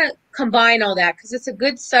I want to combine all that because it's a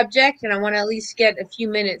good subject and I want to at least get a few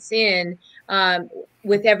minutes in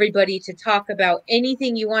with everybody to talk about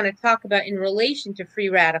anything you want to talk about in relation to free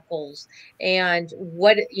radicals and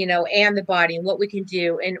what, you know, and the body and what we can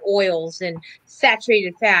do, and oils and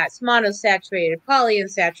saturated fats, monosaturated,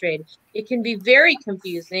 polyunsaturated. It can be very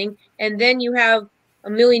confusing. And then you have a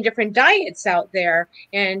million different diets out there.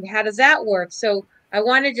 And how does that work? So I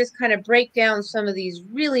want to just kind of break down some of these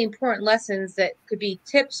really important lessons that could be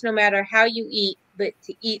tips no matter how you eat but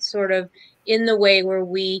to eat sort of in the way where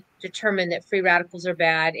we determine that free radicals are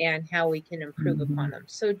bad and how we can improve upon them.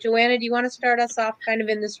 So Joanna, do you want to start us off kind of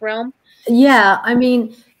in this realm? Yeah, I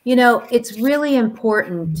mean, you know, it's really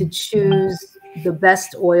important to choose the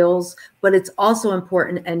best oils, but it's also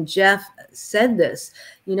important, and Jeff said this,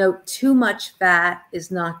 you know, too much fat is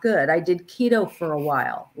not good. I did keto for a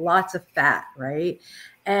while, lots of fat, right?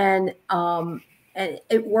 And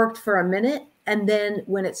it worked for a minute. And then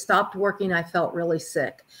when it stopped working, I felt really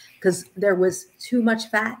sick because there was too much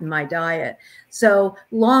fat in my diet. So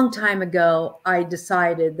long time ago, I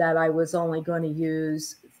decided that I was only going to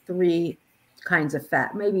use 3 kinds of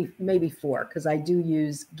fat, maybe 4, because I do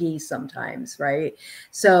use ghee sometimes, right?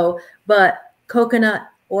 So, but coconut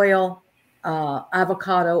oil,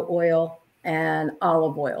 avocado oil, and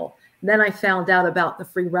olive oil. Then I found out about the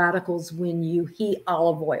free radicals when you heat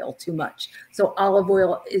olive oil too much. So olive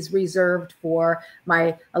oil is reserved for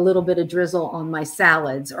a little bit of drizzle on my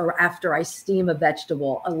salads, or after I steam a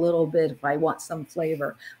vegetable, a little bit if I want some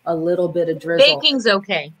flavor, a little bit of drizzle. Baking's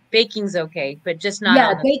okay. Baking's okay, but just not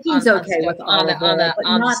yeah, baking's okay with olive oil, but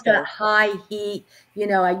not the stove. high heat. You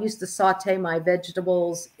know, I used to saute my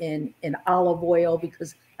vegetables in olive oil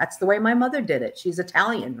because that's the way my mother did it. She's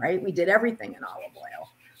Italian, right? We did everything in olive oil.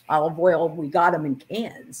 Olive oil, we got them in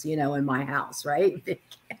cans, you know, in my house, right? Big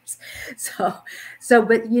cans.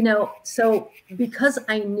 But, you know, so because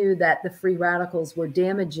I knew that the free radicals were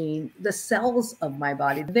damaging the cells of my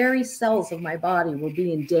body, the very cells of my body were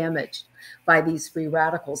being damaged by these free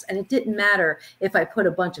radicals. And it didn't matter if I put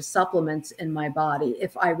a bunch of supplements in my body,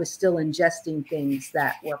 if I was still ingesting things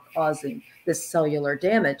that were causing this cellular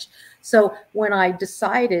damage. So when I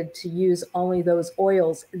decided to use only those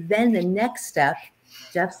oils, then the next step,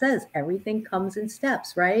 Jeff says everything comes in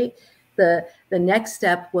steps, right? The next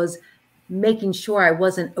step was making sure I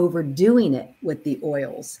wasn't overdoing it with the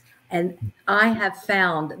oils. And I have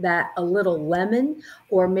found that a little lemon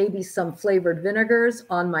or maybe some flavored vinegars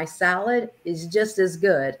on my salad is just as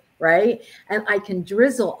good, right? And I can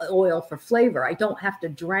drizzle oil for flavor. I don't have to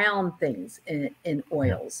drown things in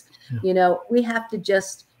oils. Yeah. You know, we have to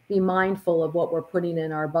just be mindful of what we're putting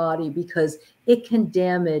in our body because it can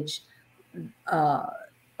damage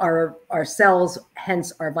our cells,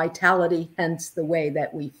 hence our vitality, hence the way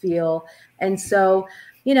that we feel. And so,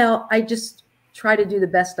 you know, I just try to do the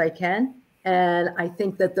best I can. And I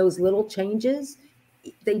think that those little changes,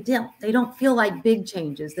 they don't feel like big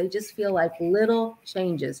changes. They just feel like little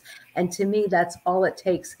changes. And to me, that's all it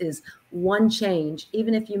takes is one change.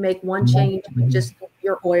 Even if you make one change with just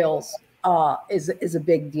your oils, is a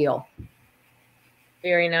big deal.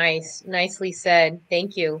 Very nice. Nicely said.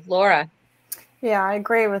 Thank you. Laura. Yeah, I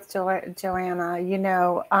agree with Joanna. You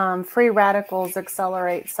know, free radicals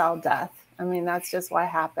accelerate cell death. I mean, that's just what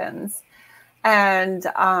happens. And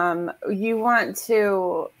you want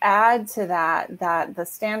to add to that the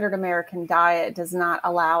standard American diet does not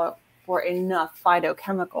allow for enough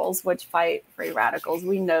phytochemicals, which fight free radicals.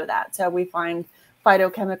 We know that. So we find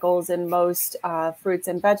phytochemicals in most fruits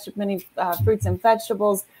and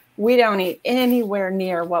vegetables. We don't eat anywhere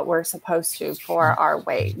near what we're supposed to for our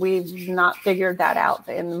weight. We've not figured that out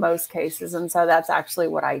in most cases. And so that's actually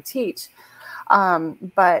what I teach.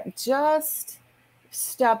 But just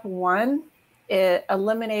step one,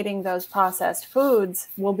 eliminating those processed foods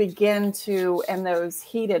will begin to, and those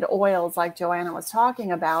heated oils like Joanna was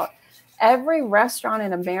talking about, every restaurant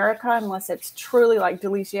in America, unless it's truly like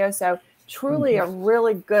Delicioso, truly a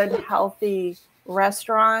really good, healthy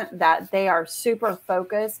restaurant that they are super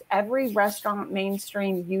focused. Every restaurant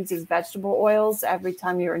mainstream uses vegetable oils. Every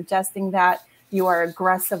time you're ingesting that, you are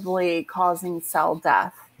aggressively causing cell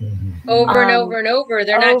death. Over and over and over.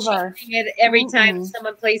 They're not changing it every time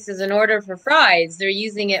someone places an order for fries. They're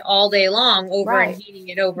using it all day long over and heating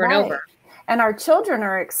it over and over. And our children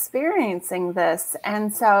are experiencing this.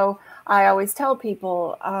 And so I always tell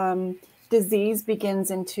people, disease begins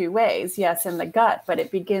in 2 ways. Yes, in the gut, but it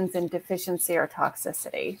begins in deficiency or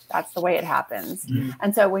toxicity. That's the way it happens.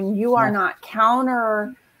 And so when you are not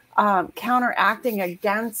counteracting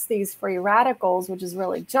against these free radicals, which is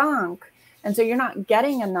really junk, and so you're not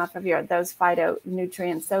getting enough of those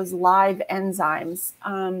phytonutrients, those live enzymes.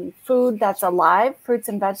 Food that's alive, fruits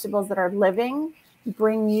and vegetables that are living,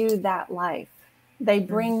 bring you that life. They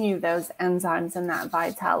bring you those enzymes and that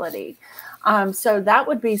vitality. So that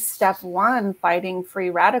would be step one, fighting free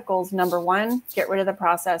radicals. Number one, get rid of the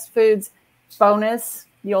processed foods. Bonus,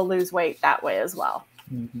 you'll lose weight that way as well.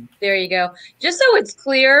 There you go. Just so it's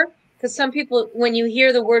clear, because some people, when you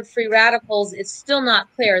hear the word free radicals, it's still not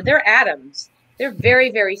clear. They're atoms. They're very,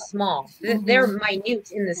 very small. They're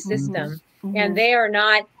minute in the system. And they are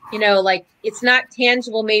not, you know, like, it's not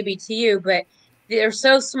tangible maybe to you, but they're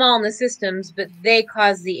so small in the systems, but they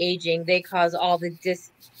cause the aging. They cause all the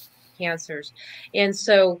cancers. And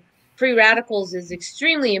so free radicals is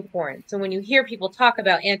extremely important. So when you hear people talk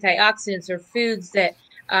about antioxidants or foods that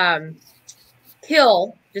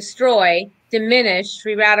kill, destroy, diminish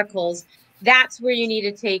free radicals, that's where you need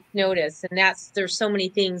to take notice. And there's so many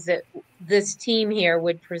things that this team here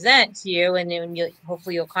would present to you, and then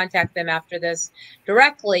hopefully you'll contact them after this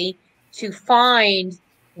directly to find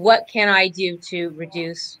what can I do to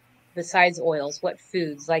reduce, besides oils, what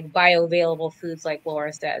foods, like bioavailable foods, like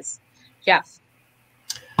Laura says. Jeff?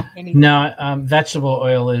 Anything? No, vegetable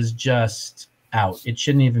oil is just out. It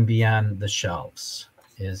shouldn't even be on the shelves,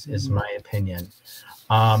 is my opinion.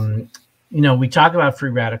 We talk about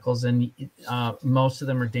free radicals, and most of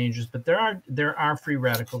them are dangerous, but there are free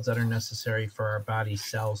radicals that are necessary for our body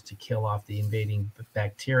cells to kill off the invading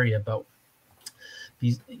bacteria. But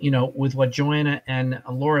these, with what Joanna and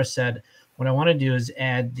Laura said, what I want to do is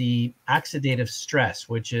add the oxidative stress,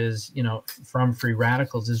 which is, from free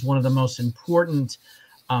radicals, is one of the most important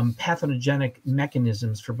pathogenic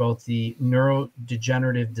mechanisms for both the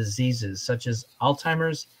neurodegenerative diseases such as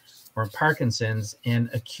Alzheimer's or Parkinson's, and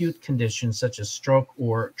acute conditions such as stroke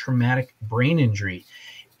or traumatic brain injury.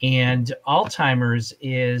 And Alzheimer's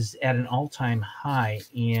is at an all-time high,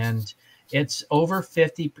 and it's over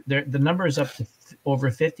 50. The number is up to over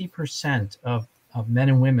 50% of men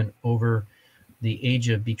and women over the age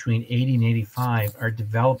of between 80 and 85 are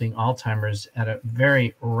developing Alzheimer's at a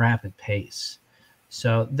very rapid pace.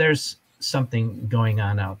 So there's something going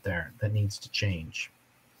on out there that needs to change.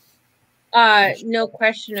 No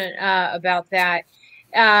question about that.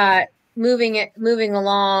 Moving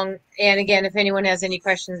along, and again, if anyone has any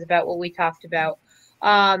questions about what we talked about,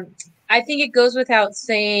 I think it goes without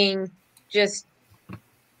saying just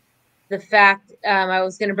the fact, I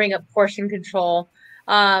was going to bring up portion control.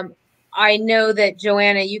 I know that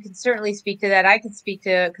Joanna, you can certainly speak to that. I could speak to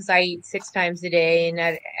it because I eat 6 times a day, and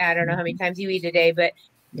I don't know how many times you eat a day, but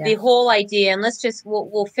the whole idea, and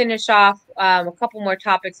we'll finish off a couple more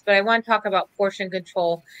topics, but I want to talk about portion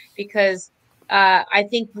control because I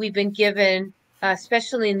think we've been given,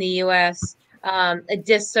 especially in the U.S., a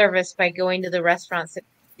disservice by going to the restaurants that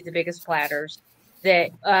give you the biggest platters,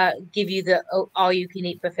 that give you the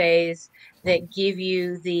all-you-can-eat buffets, that give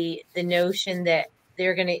you the notion that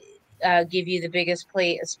they're going to give you the biggest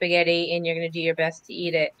plate of spaghetti and you're going to do your best to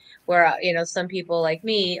eat it. Where, some people like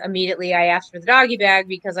me, immediately I ask for the doggy bag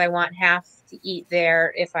because I want half to eat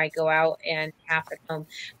there if I go out and half at home.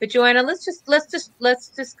 But Joanna, let's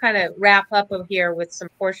just kind of wrap up here with some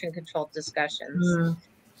portion control discussions.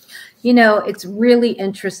 It's really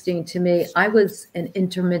interesting to me. I was an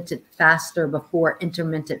intermittent faster before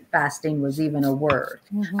intermittent fasting was even a word.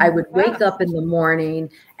 I would wake up in the morning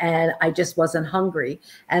and I just wasn't hungry.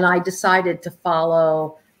 And I decided to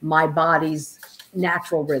follow my body's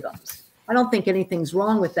natural rhythms. I don't think anything's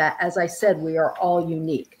wrong with that. As I said, we are all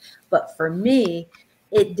unique. But for me,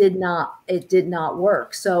 it did not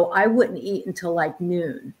work. So I wouldn't eat until like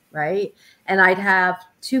noon, right? And I'd have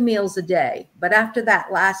 2 meals a day. But after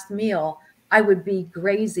that last meal, I would be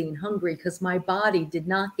grazing hungry because my body did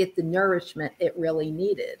not get the nourishment it really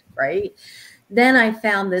needed, right? Then I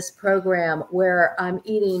found this program where I'm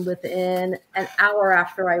eating within an hour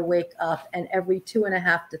after I wake up and every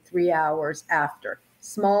 2.5 to 3 hours after.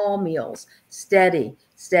 Small meals, steady.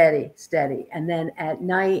 And then at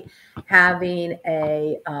night, having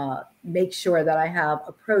make sure that I have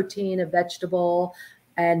a protein, a vegetable,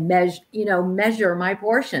 and measure my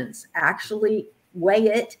portions, actually weigh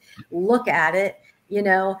it, look at it,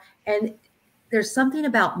 and there's something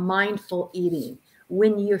about mindful eating.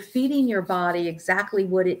 When you're feeding your body exactly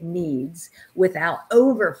what it needs without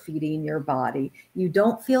overfeeding your body, you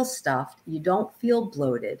don't feel stuffed, you don't feel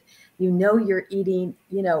bloated, you're eating,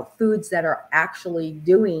 foods that are actually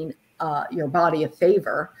doing your body a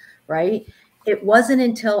favor, right? It wasn't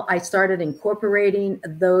until I started incorporating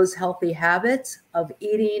those healthy habits of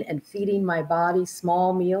eating and feeding my body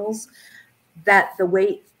small meals that the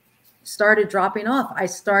weight started dropping off. I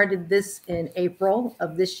started this in April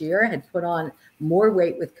of this year. I had put on more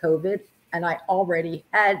weight with COVID, and I already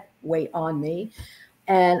had weight on me.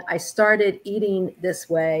 And I started eating this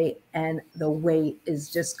way, and the weight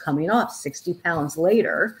is just coming off 60 pounds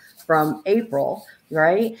later from April,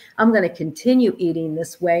 right? I'm going to continue eating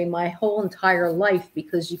this way my whole entire life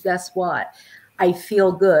because guess what? I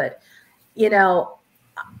feel good.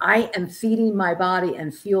 I am feeding my body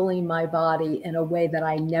and fueling my body in a way that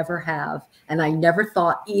I never have. And I never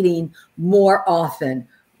thought eating more often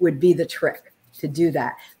would be the trick to do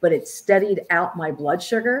that. But it steadied out my blood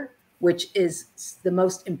sugar, which is the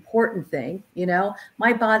most important thing. You know,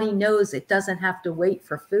 my body knows it doesn't have to wait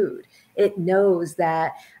for food. It knows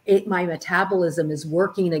that my metabolism is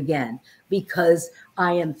working again because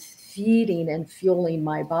I am feeding and fueling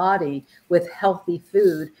my body with healthy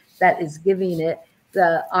food that is giving it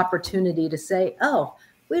the opportunity to say, oh,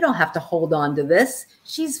 we don't have to hold on to this.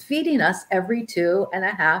 She's feeding us every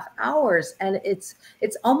 2.5 hours. And it's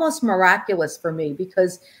almost miraculous for me,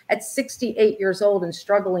 because at 68 years old and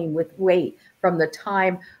struggling with weight from the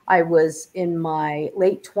time I was in my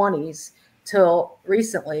late 20s till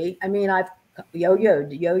recently, I mean, I've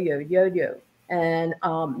yo-yo. And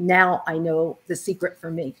now I know the secret for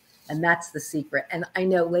me. And that's the secret. And I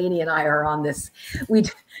know Lainie and I are on this. We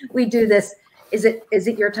do this. Is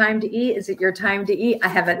it your time to eat? Is it your time to eat? I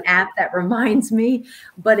have an app that reminds me,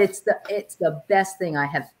 but it's the best thing I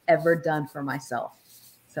have ever done for myself.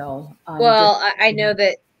 So well, I know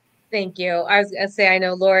that. Thank you. I was gonna say, I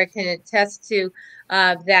know Laura can attest to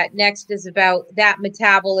that. Next is about that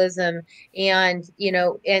metabolism, and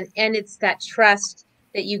and it's that trust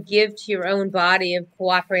that you give to your own body of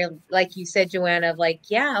cooperating, like you said, Joanna, of like,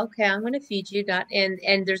 yeah, okay, I'm going to feed you, not,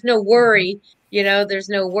 and there's no worry, there's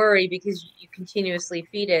no worry because you continuously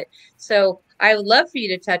feed it. So I would love for you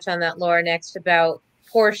to touch on that, Laura, next, about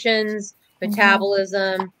portions,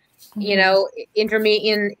 metabolism,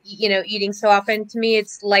 intermittent, eating. So often to me,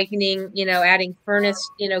 it's likening, adding furnace,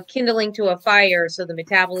 kindling to a fire. So the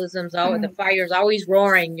metabolism's always, the fire's always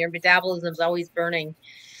roaring. Your metabolism's always burning.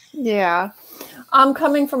 Yeah. I'm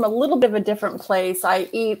coming from a little bit of a different place. I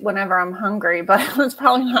eat whenever I'm hungry, but it's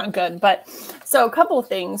probably not good. But so a couple of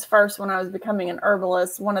things. First, when I was becoming an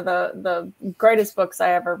herbalist, one of the greatest books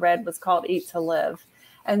I ever read was called Eat to Live.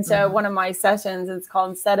 And so one of my sessions is called,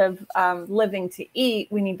 instead of living to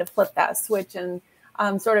eat, we need to flip that switch and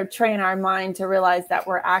sort of train our mind to realize that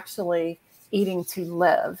we're actually eating to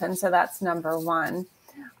live. And so that's number one.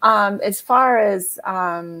 As far as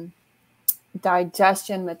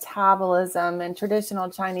digestion, metabolism, and traditional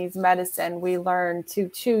Chinese medicine, we learn to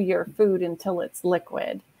chew your food until it's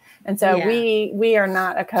liquid. And so we are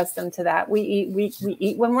not accustomed to that. We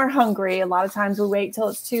eat when we're hungry. A lot of times we wait till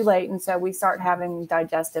it's too late, and so we start having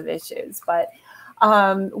digestive issues. But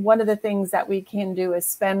one of the things that we can do is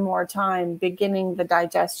spend more time beginning the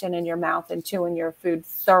digestion in your mouth and chewing your food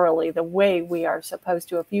thoroughly the way we are supposed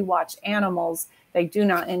to. If you watch animals, they do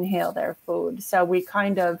not inhale their food. So we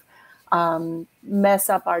kind of mess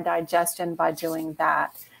up our digestion by doing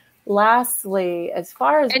that. Lastly, as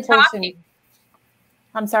far as talking.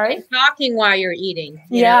 I'm sorry? And talking while you're eating.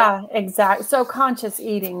 Yeah, exactly. So conscious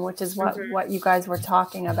eating, which is what you guys were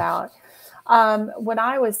talking about. When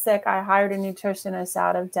I was sick, I hired a nutritionist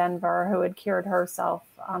out of Denver who had cured herself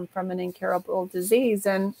from an incurable disease.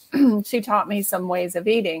 And she taught me some ways of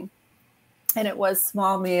eating. And it was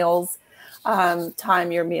small meals,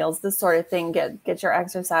 time your meals, this sort of thing, get your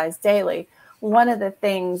exercise daily. One of the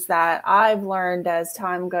things that I've learned as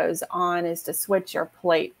time goes on is to switch your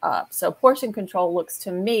plate up. So portion control looks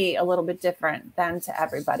to me a little bit different than to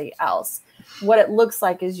everybody else. What it looks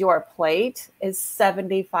like is your plate is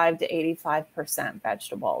 75 to 85%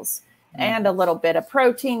 vegetables and a little bit of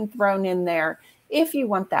protein thrown in there. If you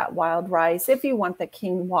want that wild rice, if you want the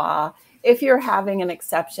quinoa, if you're having an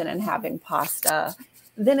exception and having pasta,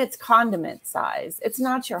 then it's condiment size. It's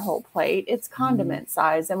not your whole plate. It's condiment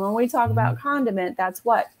size. And when we talk about condiment, that's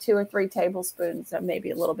what, 2 or 3 tablespoons, or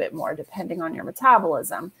maybe a little bit more, depending on your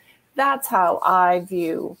metabolism. That's how I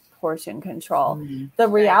view portion control. The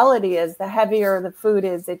reality is, the heavier the food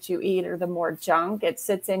is that you eat, or the more junk it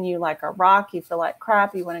sits in you like a rock, you feel like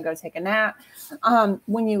crap, you want to go take a nap.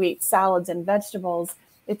 When you eat salads and vegetables,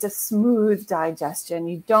 it's a smooth digestion.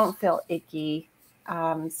 You don't feel icky.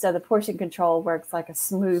 So the portion control works like a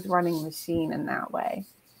smooth running machine in that way.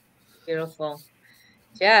 Beautiful.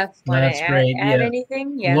 Jeff, want to add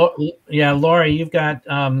anything? Yeah, Laura, you've got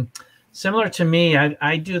similar to me.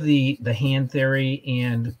 I do the hand theory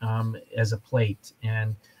and as a plate,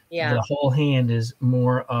 and the whole hand is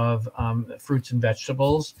more of fruits and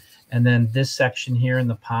vegetables, and then this section here in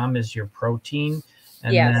the palm is your protein.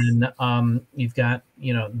 And then you've got,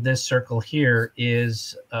 this circle here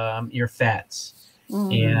is your fats.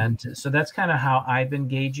 And so that's kind of how I've been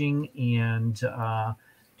gauging. And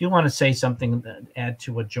do want to say something, add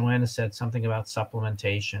to what Joanna said, something about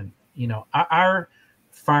supplementation. Our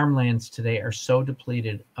farmlands today are so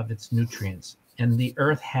depleted of its nutrients, and the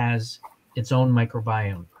earth has its own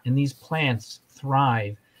microbiome. And these plants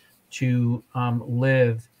thrive to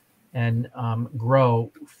live and grow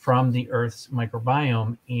from the earth's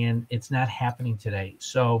microbiome, and it's not happening today.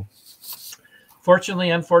 So fortunately,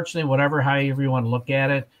 unfortunately, however you want to look at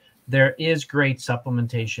it, there is great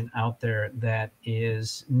supplementation out there that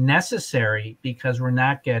is necessary because we're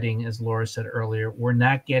not getting, as Laura said earlier, we're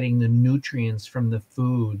not getting the nutrients from the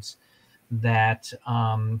foods that,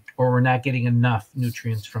 or we're not getting enough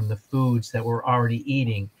nutrients from the foods that we're already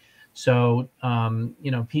eating. So,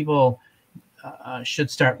 people should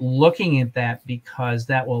start looking at that, because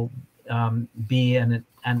that will be an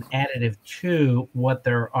additive to what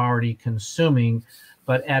they're already consuming,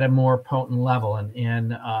 but at a more potent level.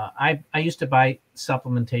 And I used to buy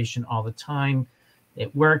supplementation all the time.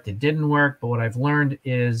 It worked, it didn't work. But what I've learned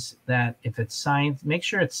is that if it's science, make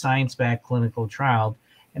sure it's science-backed, clinical trial,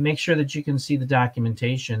 and make sure that you can see the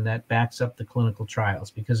documentation that backs up the clinical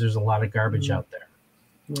trials, because there's a lot of garbage out there.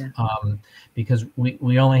 Yeah. Because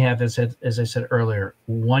we only have, as I said earlier,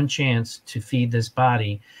 one chance to feed this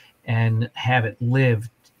body and have it live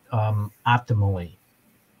optimally.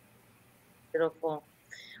 Beautiful.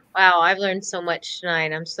 Wow, I've learned so much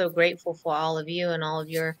tonight. I'm so grateful for all of you and all of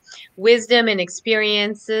your wisdom and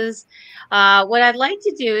experiences. What I'd like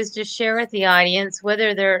to do is just share with the audience,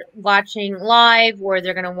 whether they're watching live or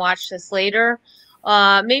they're going to watch this later,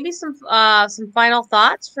 maybe some final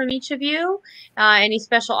thoughts from each of you. Any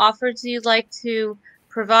special offers you'd like to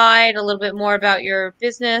provide, a little bit more about your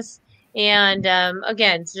business, and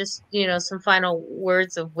again, just some final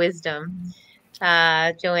words of wisdom.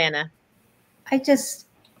 Joanna. I just,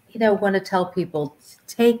 want to tell people,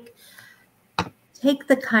 take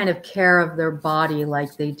the kind of care of their body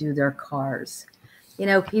like they do their cars.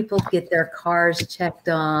 People get their cars checked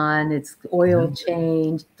on, it's oil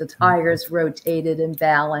changed, the tires rotated and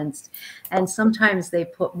balanced. And sometimes they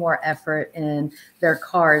put more effort in their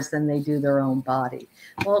cars than they do their own body.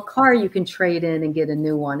 Well, a car you can trade in and get a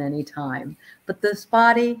new one anytime. But this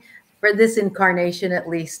body, for this incarnation at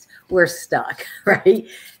least, we're stuck, right?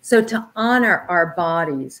 So to honor our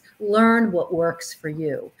bodies, learn what works for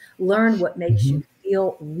you. Learn what makes you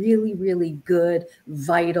feel really, really good,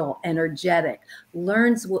 vital, energetic.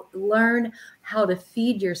 Learn how to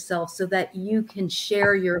feed yourself so that you can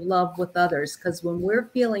share your love with others. Because when we're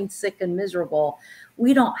feeling sick and miserable,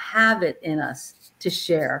 we don't have it in us to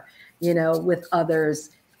share, with others,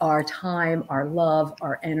 our time, our love,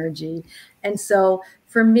 our energy. And so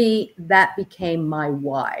for me, that became my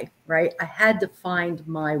why, right? I had to find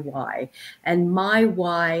my why. And my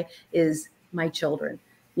why is my children.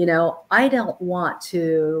 I don't want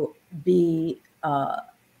to be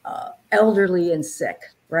elderly and sick,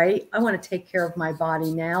 right? I want to take care of my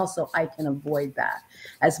body now so I can avoid that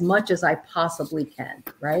as much as I possibly can,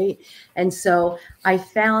 right? And so I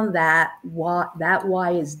found that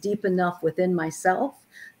why is deep enough within myself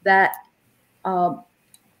that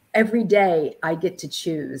every day I get to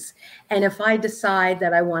choose. And if I decide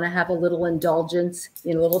that I want to have a little indulgence,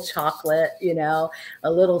 a little chocolate, a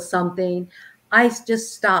little something, I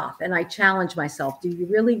just stop and I challenge myself. Do you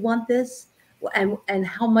really want this? And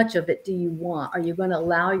how much of it do you want? Are you going to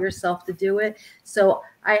allow yourself to do it? So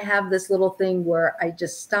I have this little thing where I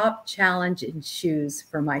just stop, challenge, and choose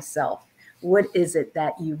for myself. What is it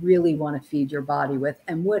that you really want to feed your body with?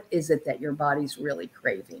 And what is it that your body's really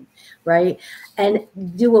craving, right? And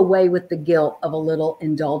do away with the guilt of a little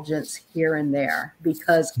indulgence here and there,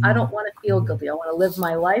 because I don't want to feel guilty. I want to live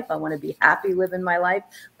my life. I want to be happy living my life.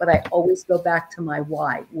 But I always go back to my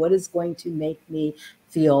why. What is going to make me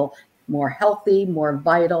feel more healthy, more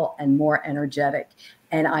vital, and more energetic?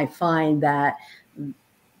 And I find that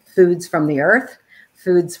foods from the earth,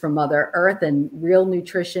 foods from Mother Earth, and real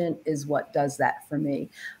nutrition is what does that for me.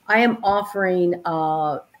 I am offering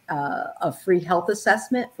a free health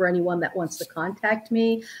assessment for anyone that wants to contact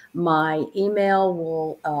me. My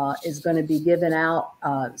email is going to be given out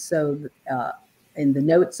in the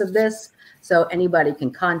notes of this, so anybody can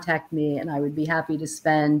contact me, and I would be happy to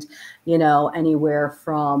spend, anywhere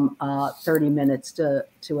from 30 minutes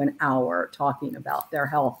to an hour talking about their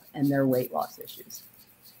health and their weight loss issues.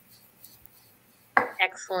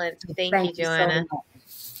 Excellent. Thank you, Joanna.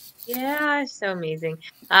 So yeah, so amazing.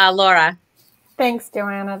 Laura. Thanks,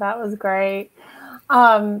 Joanna. That was great.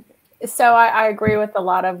 So I agree with a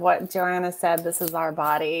lot of what Joanna said. This is our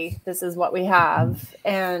body. This is what we have.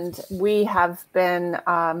 And we have been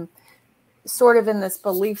sort of in this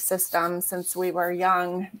belief system since we were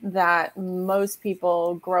young that most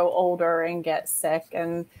people grow older and get sick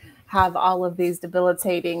and have all of these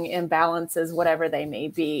debilitating imbalances, whatever they may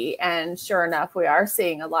be. And sure enough, we are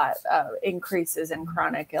seeing a lot of increases in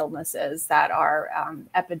chronic illnesses that are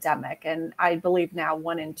epidemic. And I believe now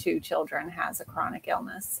 1 in 2 children has a chronic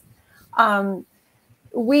illness. That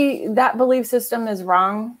belief system is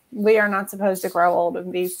wrong. We are not supposed to grow old and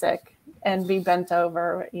be sick and be bent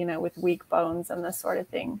over, with weak bones and this sort of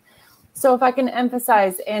thing. So if I can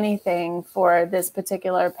emphasize anything for this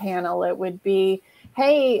particular panel, it would be,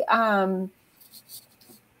 hey,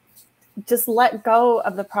 just let go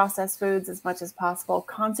of the processed foods as much as possible.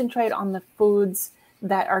 Concentrate on the foods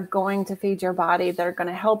that are going to feed your body, that are going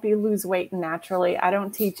to help you lose weight naturally. I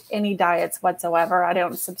don't teach any diets whatsoever. I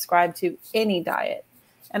don't subscribe to any diet,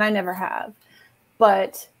 and I never have.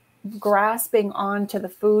 But grasping on to the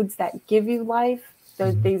foods that give you life,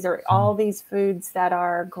 these are all these foods that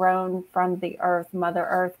are grown from the earth. Mother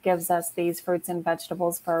Earth gives us these fruits and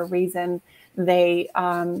vegetables for a reason. They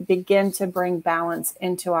begin to bring balance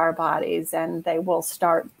into our bodies, and they will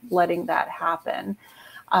start letting that happen.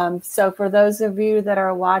 So for those of you that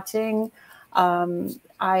are watching,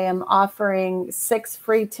 I am offering 6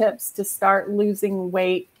 free tips to start losing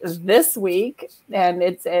weight this week. And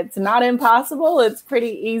it's not impossible. It's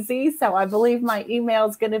pretty easy. So I believe my email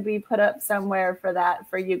is going to be put up somewhere for that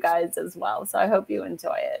for you guys as well. So I hope you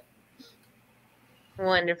enjoy it.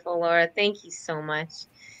 Wonderful, Laura. Thank you so much.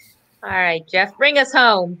 All right, Jeff, bring us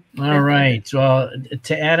home. All right. Well,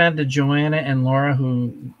 to add on to Joanna and Laura,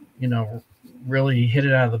 who, really hit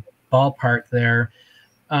it out of the ballpark there,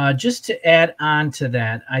 just to add on to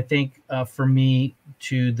that, I think for me,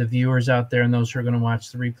 to the viewers out there and those who are going to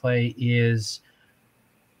watch the replay, is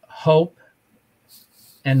hope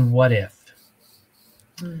and what if.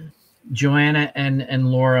 Joanna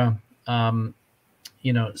and Laura,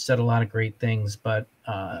 said a lot of great things, but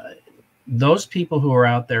those people who are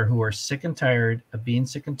out there who are sick and tired of being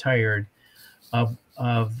sick and tired of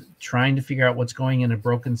trying to figure out what's going in a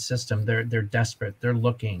broken system, they're desperate. They're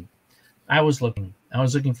looking. I was looking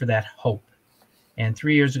for that hope. And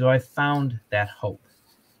 3 years ago, I found that hope.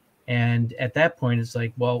 And at that point, it's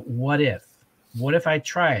like, well, what if? What if I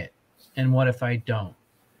try it? And what if I don't?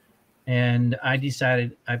 And I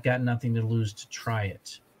decided I've got nothing to lose to try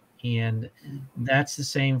it. And that's the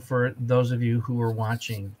same for those of you who are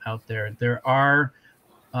watching out there. There are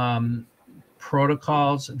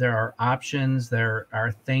protocols, there are options, there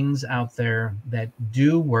are things out there that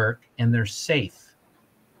do work, and they're safe.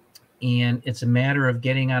 And it's a matter of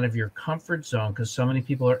getting out of your comfort zone, because so many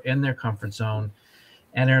people are in their comfort zone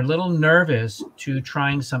and are a little nervous to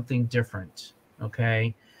trying something different.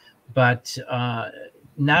 Okay. But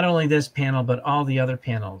not only this panel, but all the other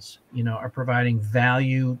panels, are providing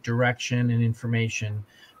value, direction, and information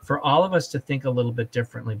for all of us to think a little bit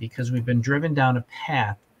differently, because we've been driven down a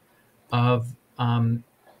path of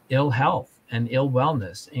ill health and ill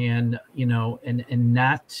wellness, and and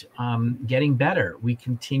not getting better. We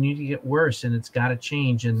continue to get worse, and it's got to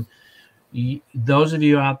change. And those of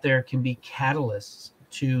you out there can be catalysts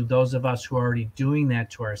to those of us who are already doing that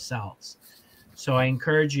to ourselves. So I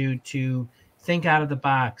encourage you to think out of the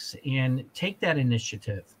box and take that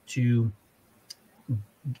initiative to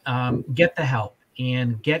get the help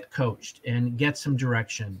and get coached and get some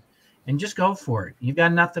direction, and just go for it. You've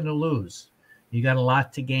got nothing to lose. You got a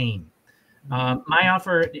lot to gain. My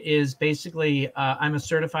offer is basically, I'm a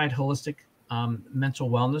certified holistic mental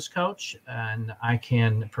wellness coach, and I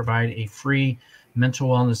can provide a free mental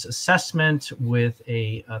wellness assessment with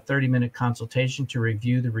a 30-minute consultation to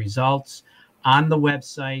review the results on the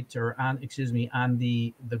website, or on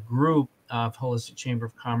the group of Holistic Chamber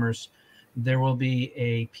of Commerce. There will be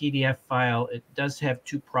a PDF file. It does have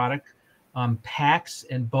 2 product packs,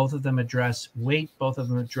 and both of them address weight, both of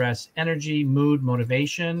them address energy, mood,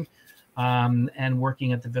 motivation, and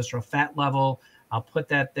working at the visceral fat level. I'll put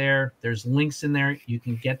that there. There's links in there. You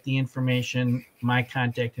can get the information. My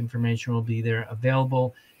contact information will be there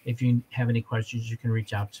available. If you have any questions, you can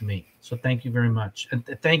reach out to me. So thank you very much. And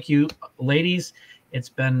thank you, ladies. It's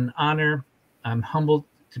been an honor. I'm humbled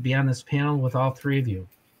to be on this panel with all 3 of you.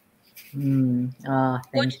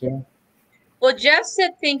 Thank you. Well, Jeff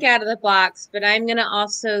said think out of the box, but I'm going to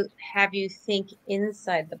also have you think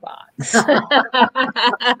inside the box.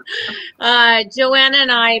 Joanna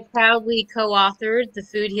and I proudly co-authored the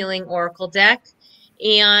Food Healing Oracle deck.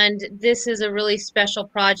 And this is a really special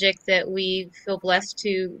project that we feel blessed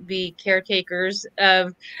to be caretakers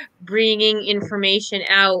of, bringing information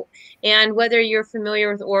out. And whether you're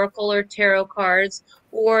familiar with Oracle or tarot cards,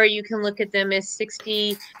 or you can look at them as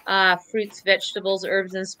 60 fruits, vegetables,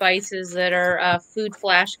 herbs, and spices that are food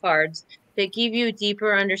flashcards that give you a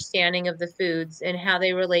deeper understanding of the foods and how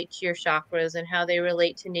they relate to your chakras and how they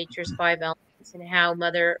relate to nature's 5 elements and how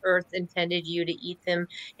Mother Earth intended you to eat them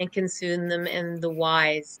and consume them, and the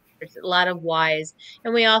whys. There's a lot of whys.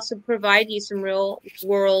 And we also provide you some real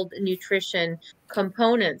world nutrition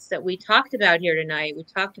components that we talked about here tonight. We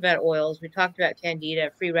talked about oils, we talked about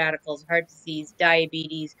candida, free radicals, heart disease,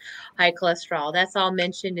 diabetes, high cholesterol. That's all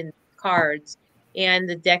mentioned in cards. and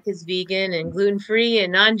the deck is vegan and gluten-free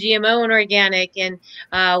and non-GMO and organic. And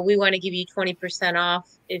we want to give you 20% off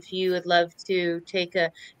if you would love to take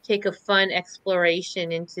a fun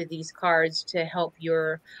exploration into these cards to help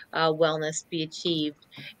your wellness be achieved.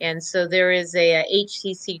 And so there is a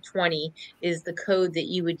HCC20 is the code that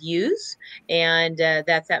you would use, and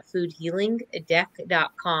that's at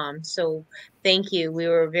foodhealingdeck.com. So thank you. We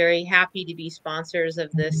were very happy to be sponsors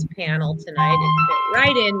of this panel tonight. It fit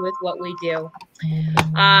right in with what we do.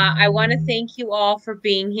 I want to thank you all for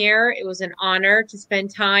being here. It was an honor to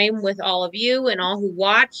spend time with all of you and all who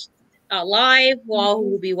watched live, all who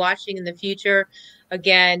will be watching in the future.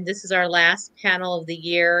 Again, this is our last panel of the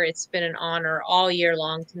year. It's been an honor all year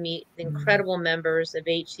long to meet the incredible members of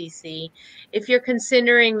HCC. If you're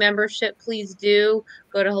considering membership, please do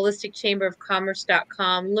go to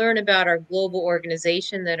holisticchamberofcommerce.com, learn about our global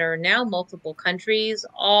organization that are now multiple countries,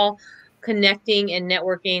 all connecting and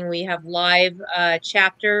networking. We have live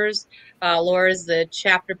chapters. Laura's the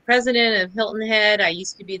chapter president of Hilton Head. I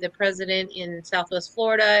used to be the president in Southwest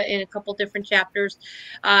Florida in a couple different chapters.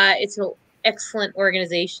 It's an excellent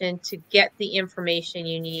organization to get the information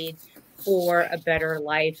you need for a better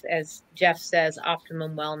life, as Jeff says,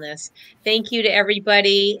 optimum wellness. Thank you to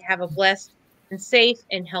everybody. Have a blessed and safe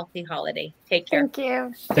and healthy holiday. Take care. Thank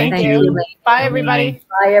you. Thank you. Bye, everybody.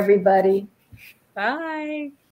 Bye, everybody. Bye.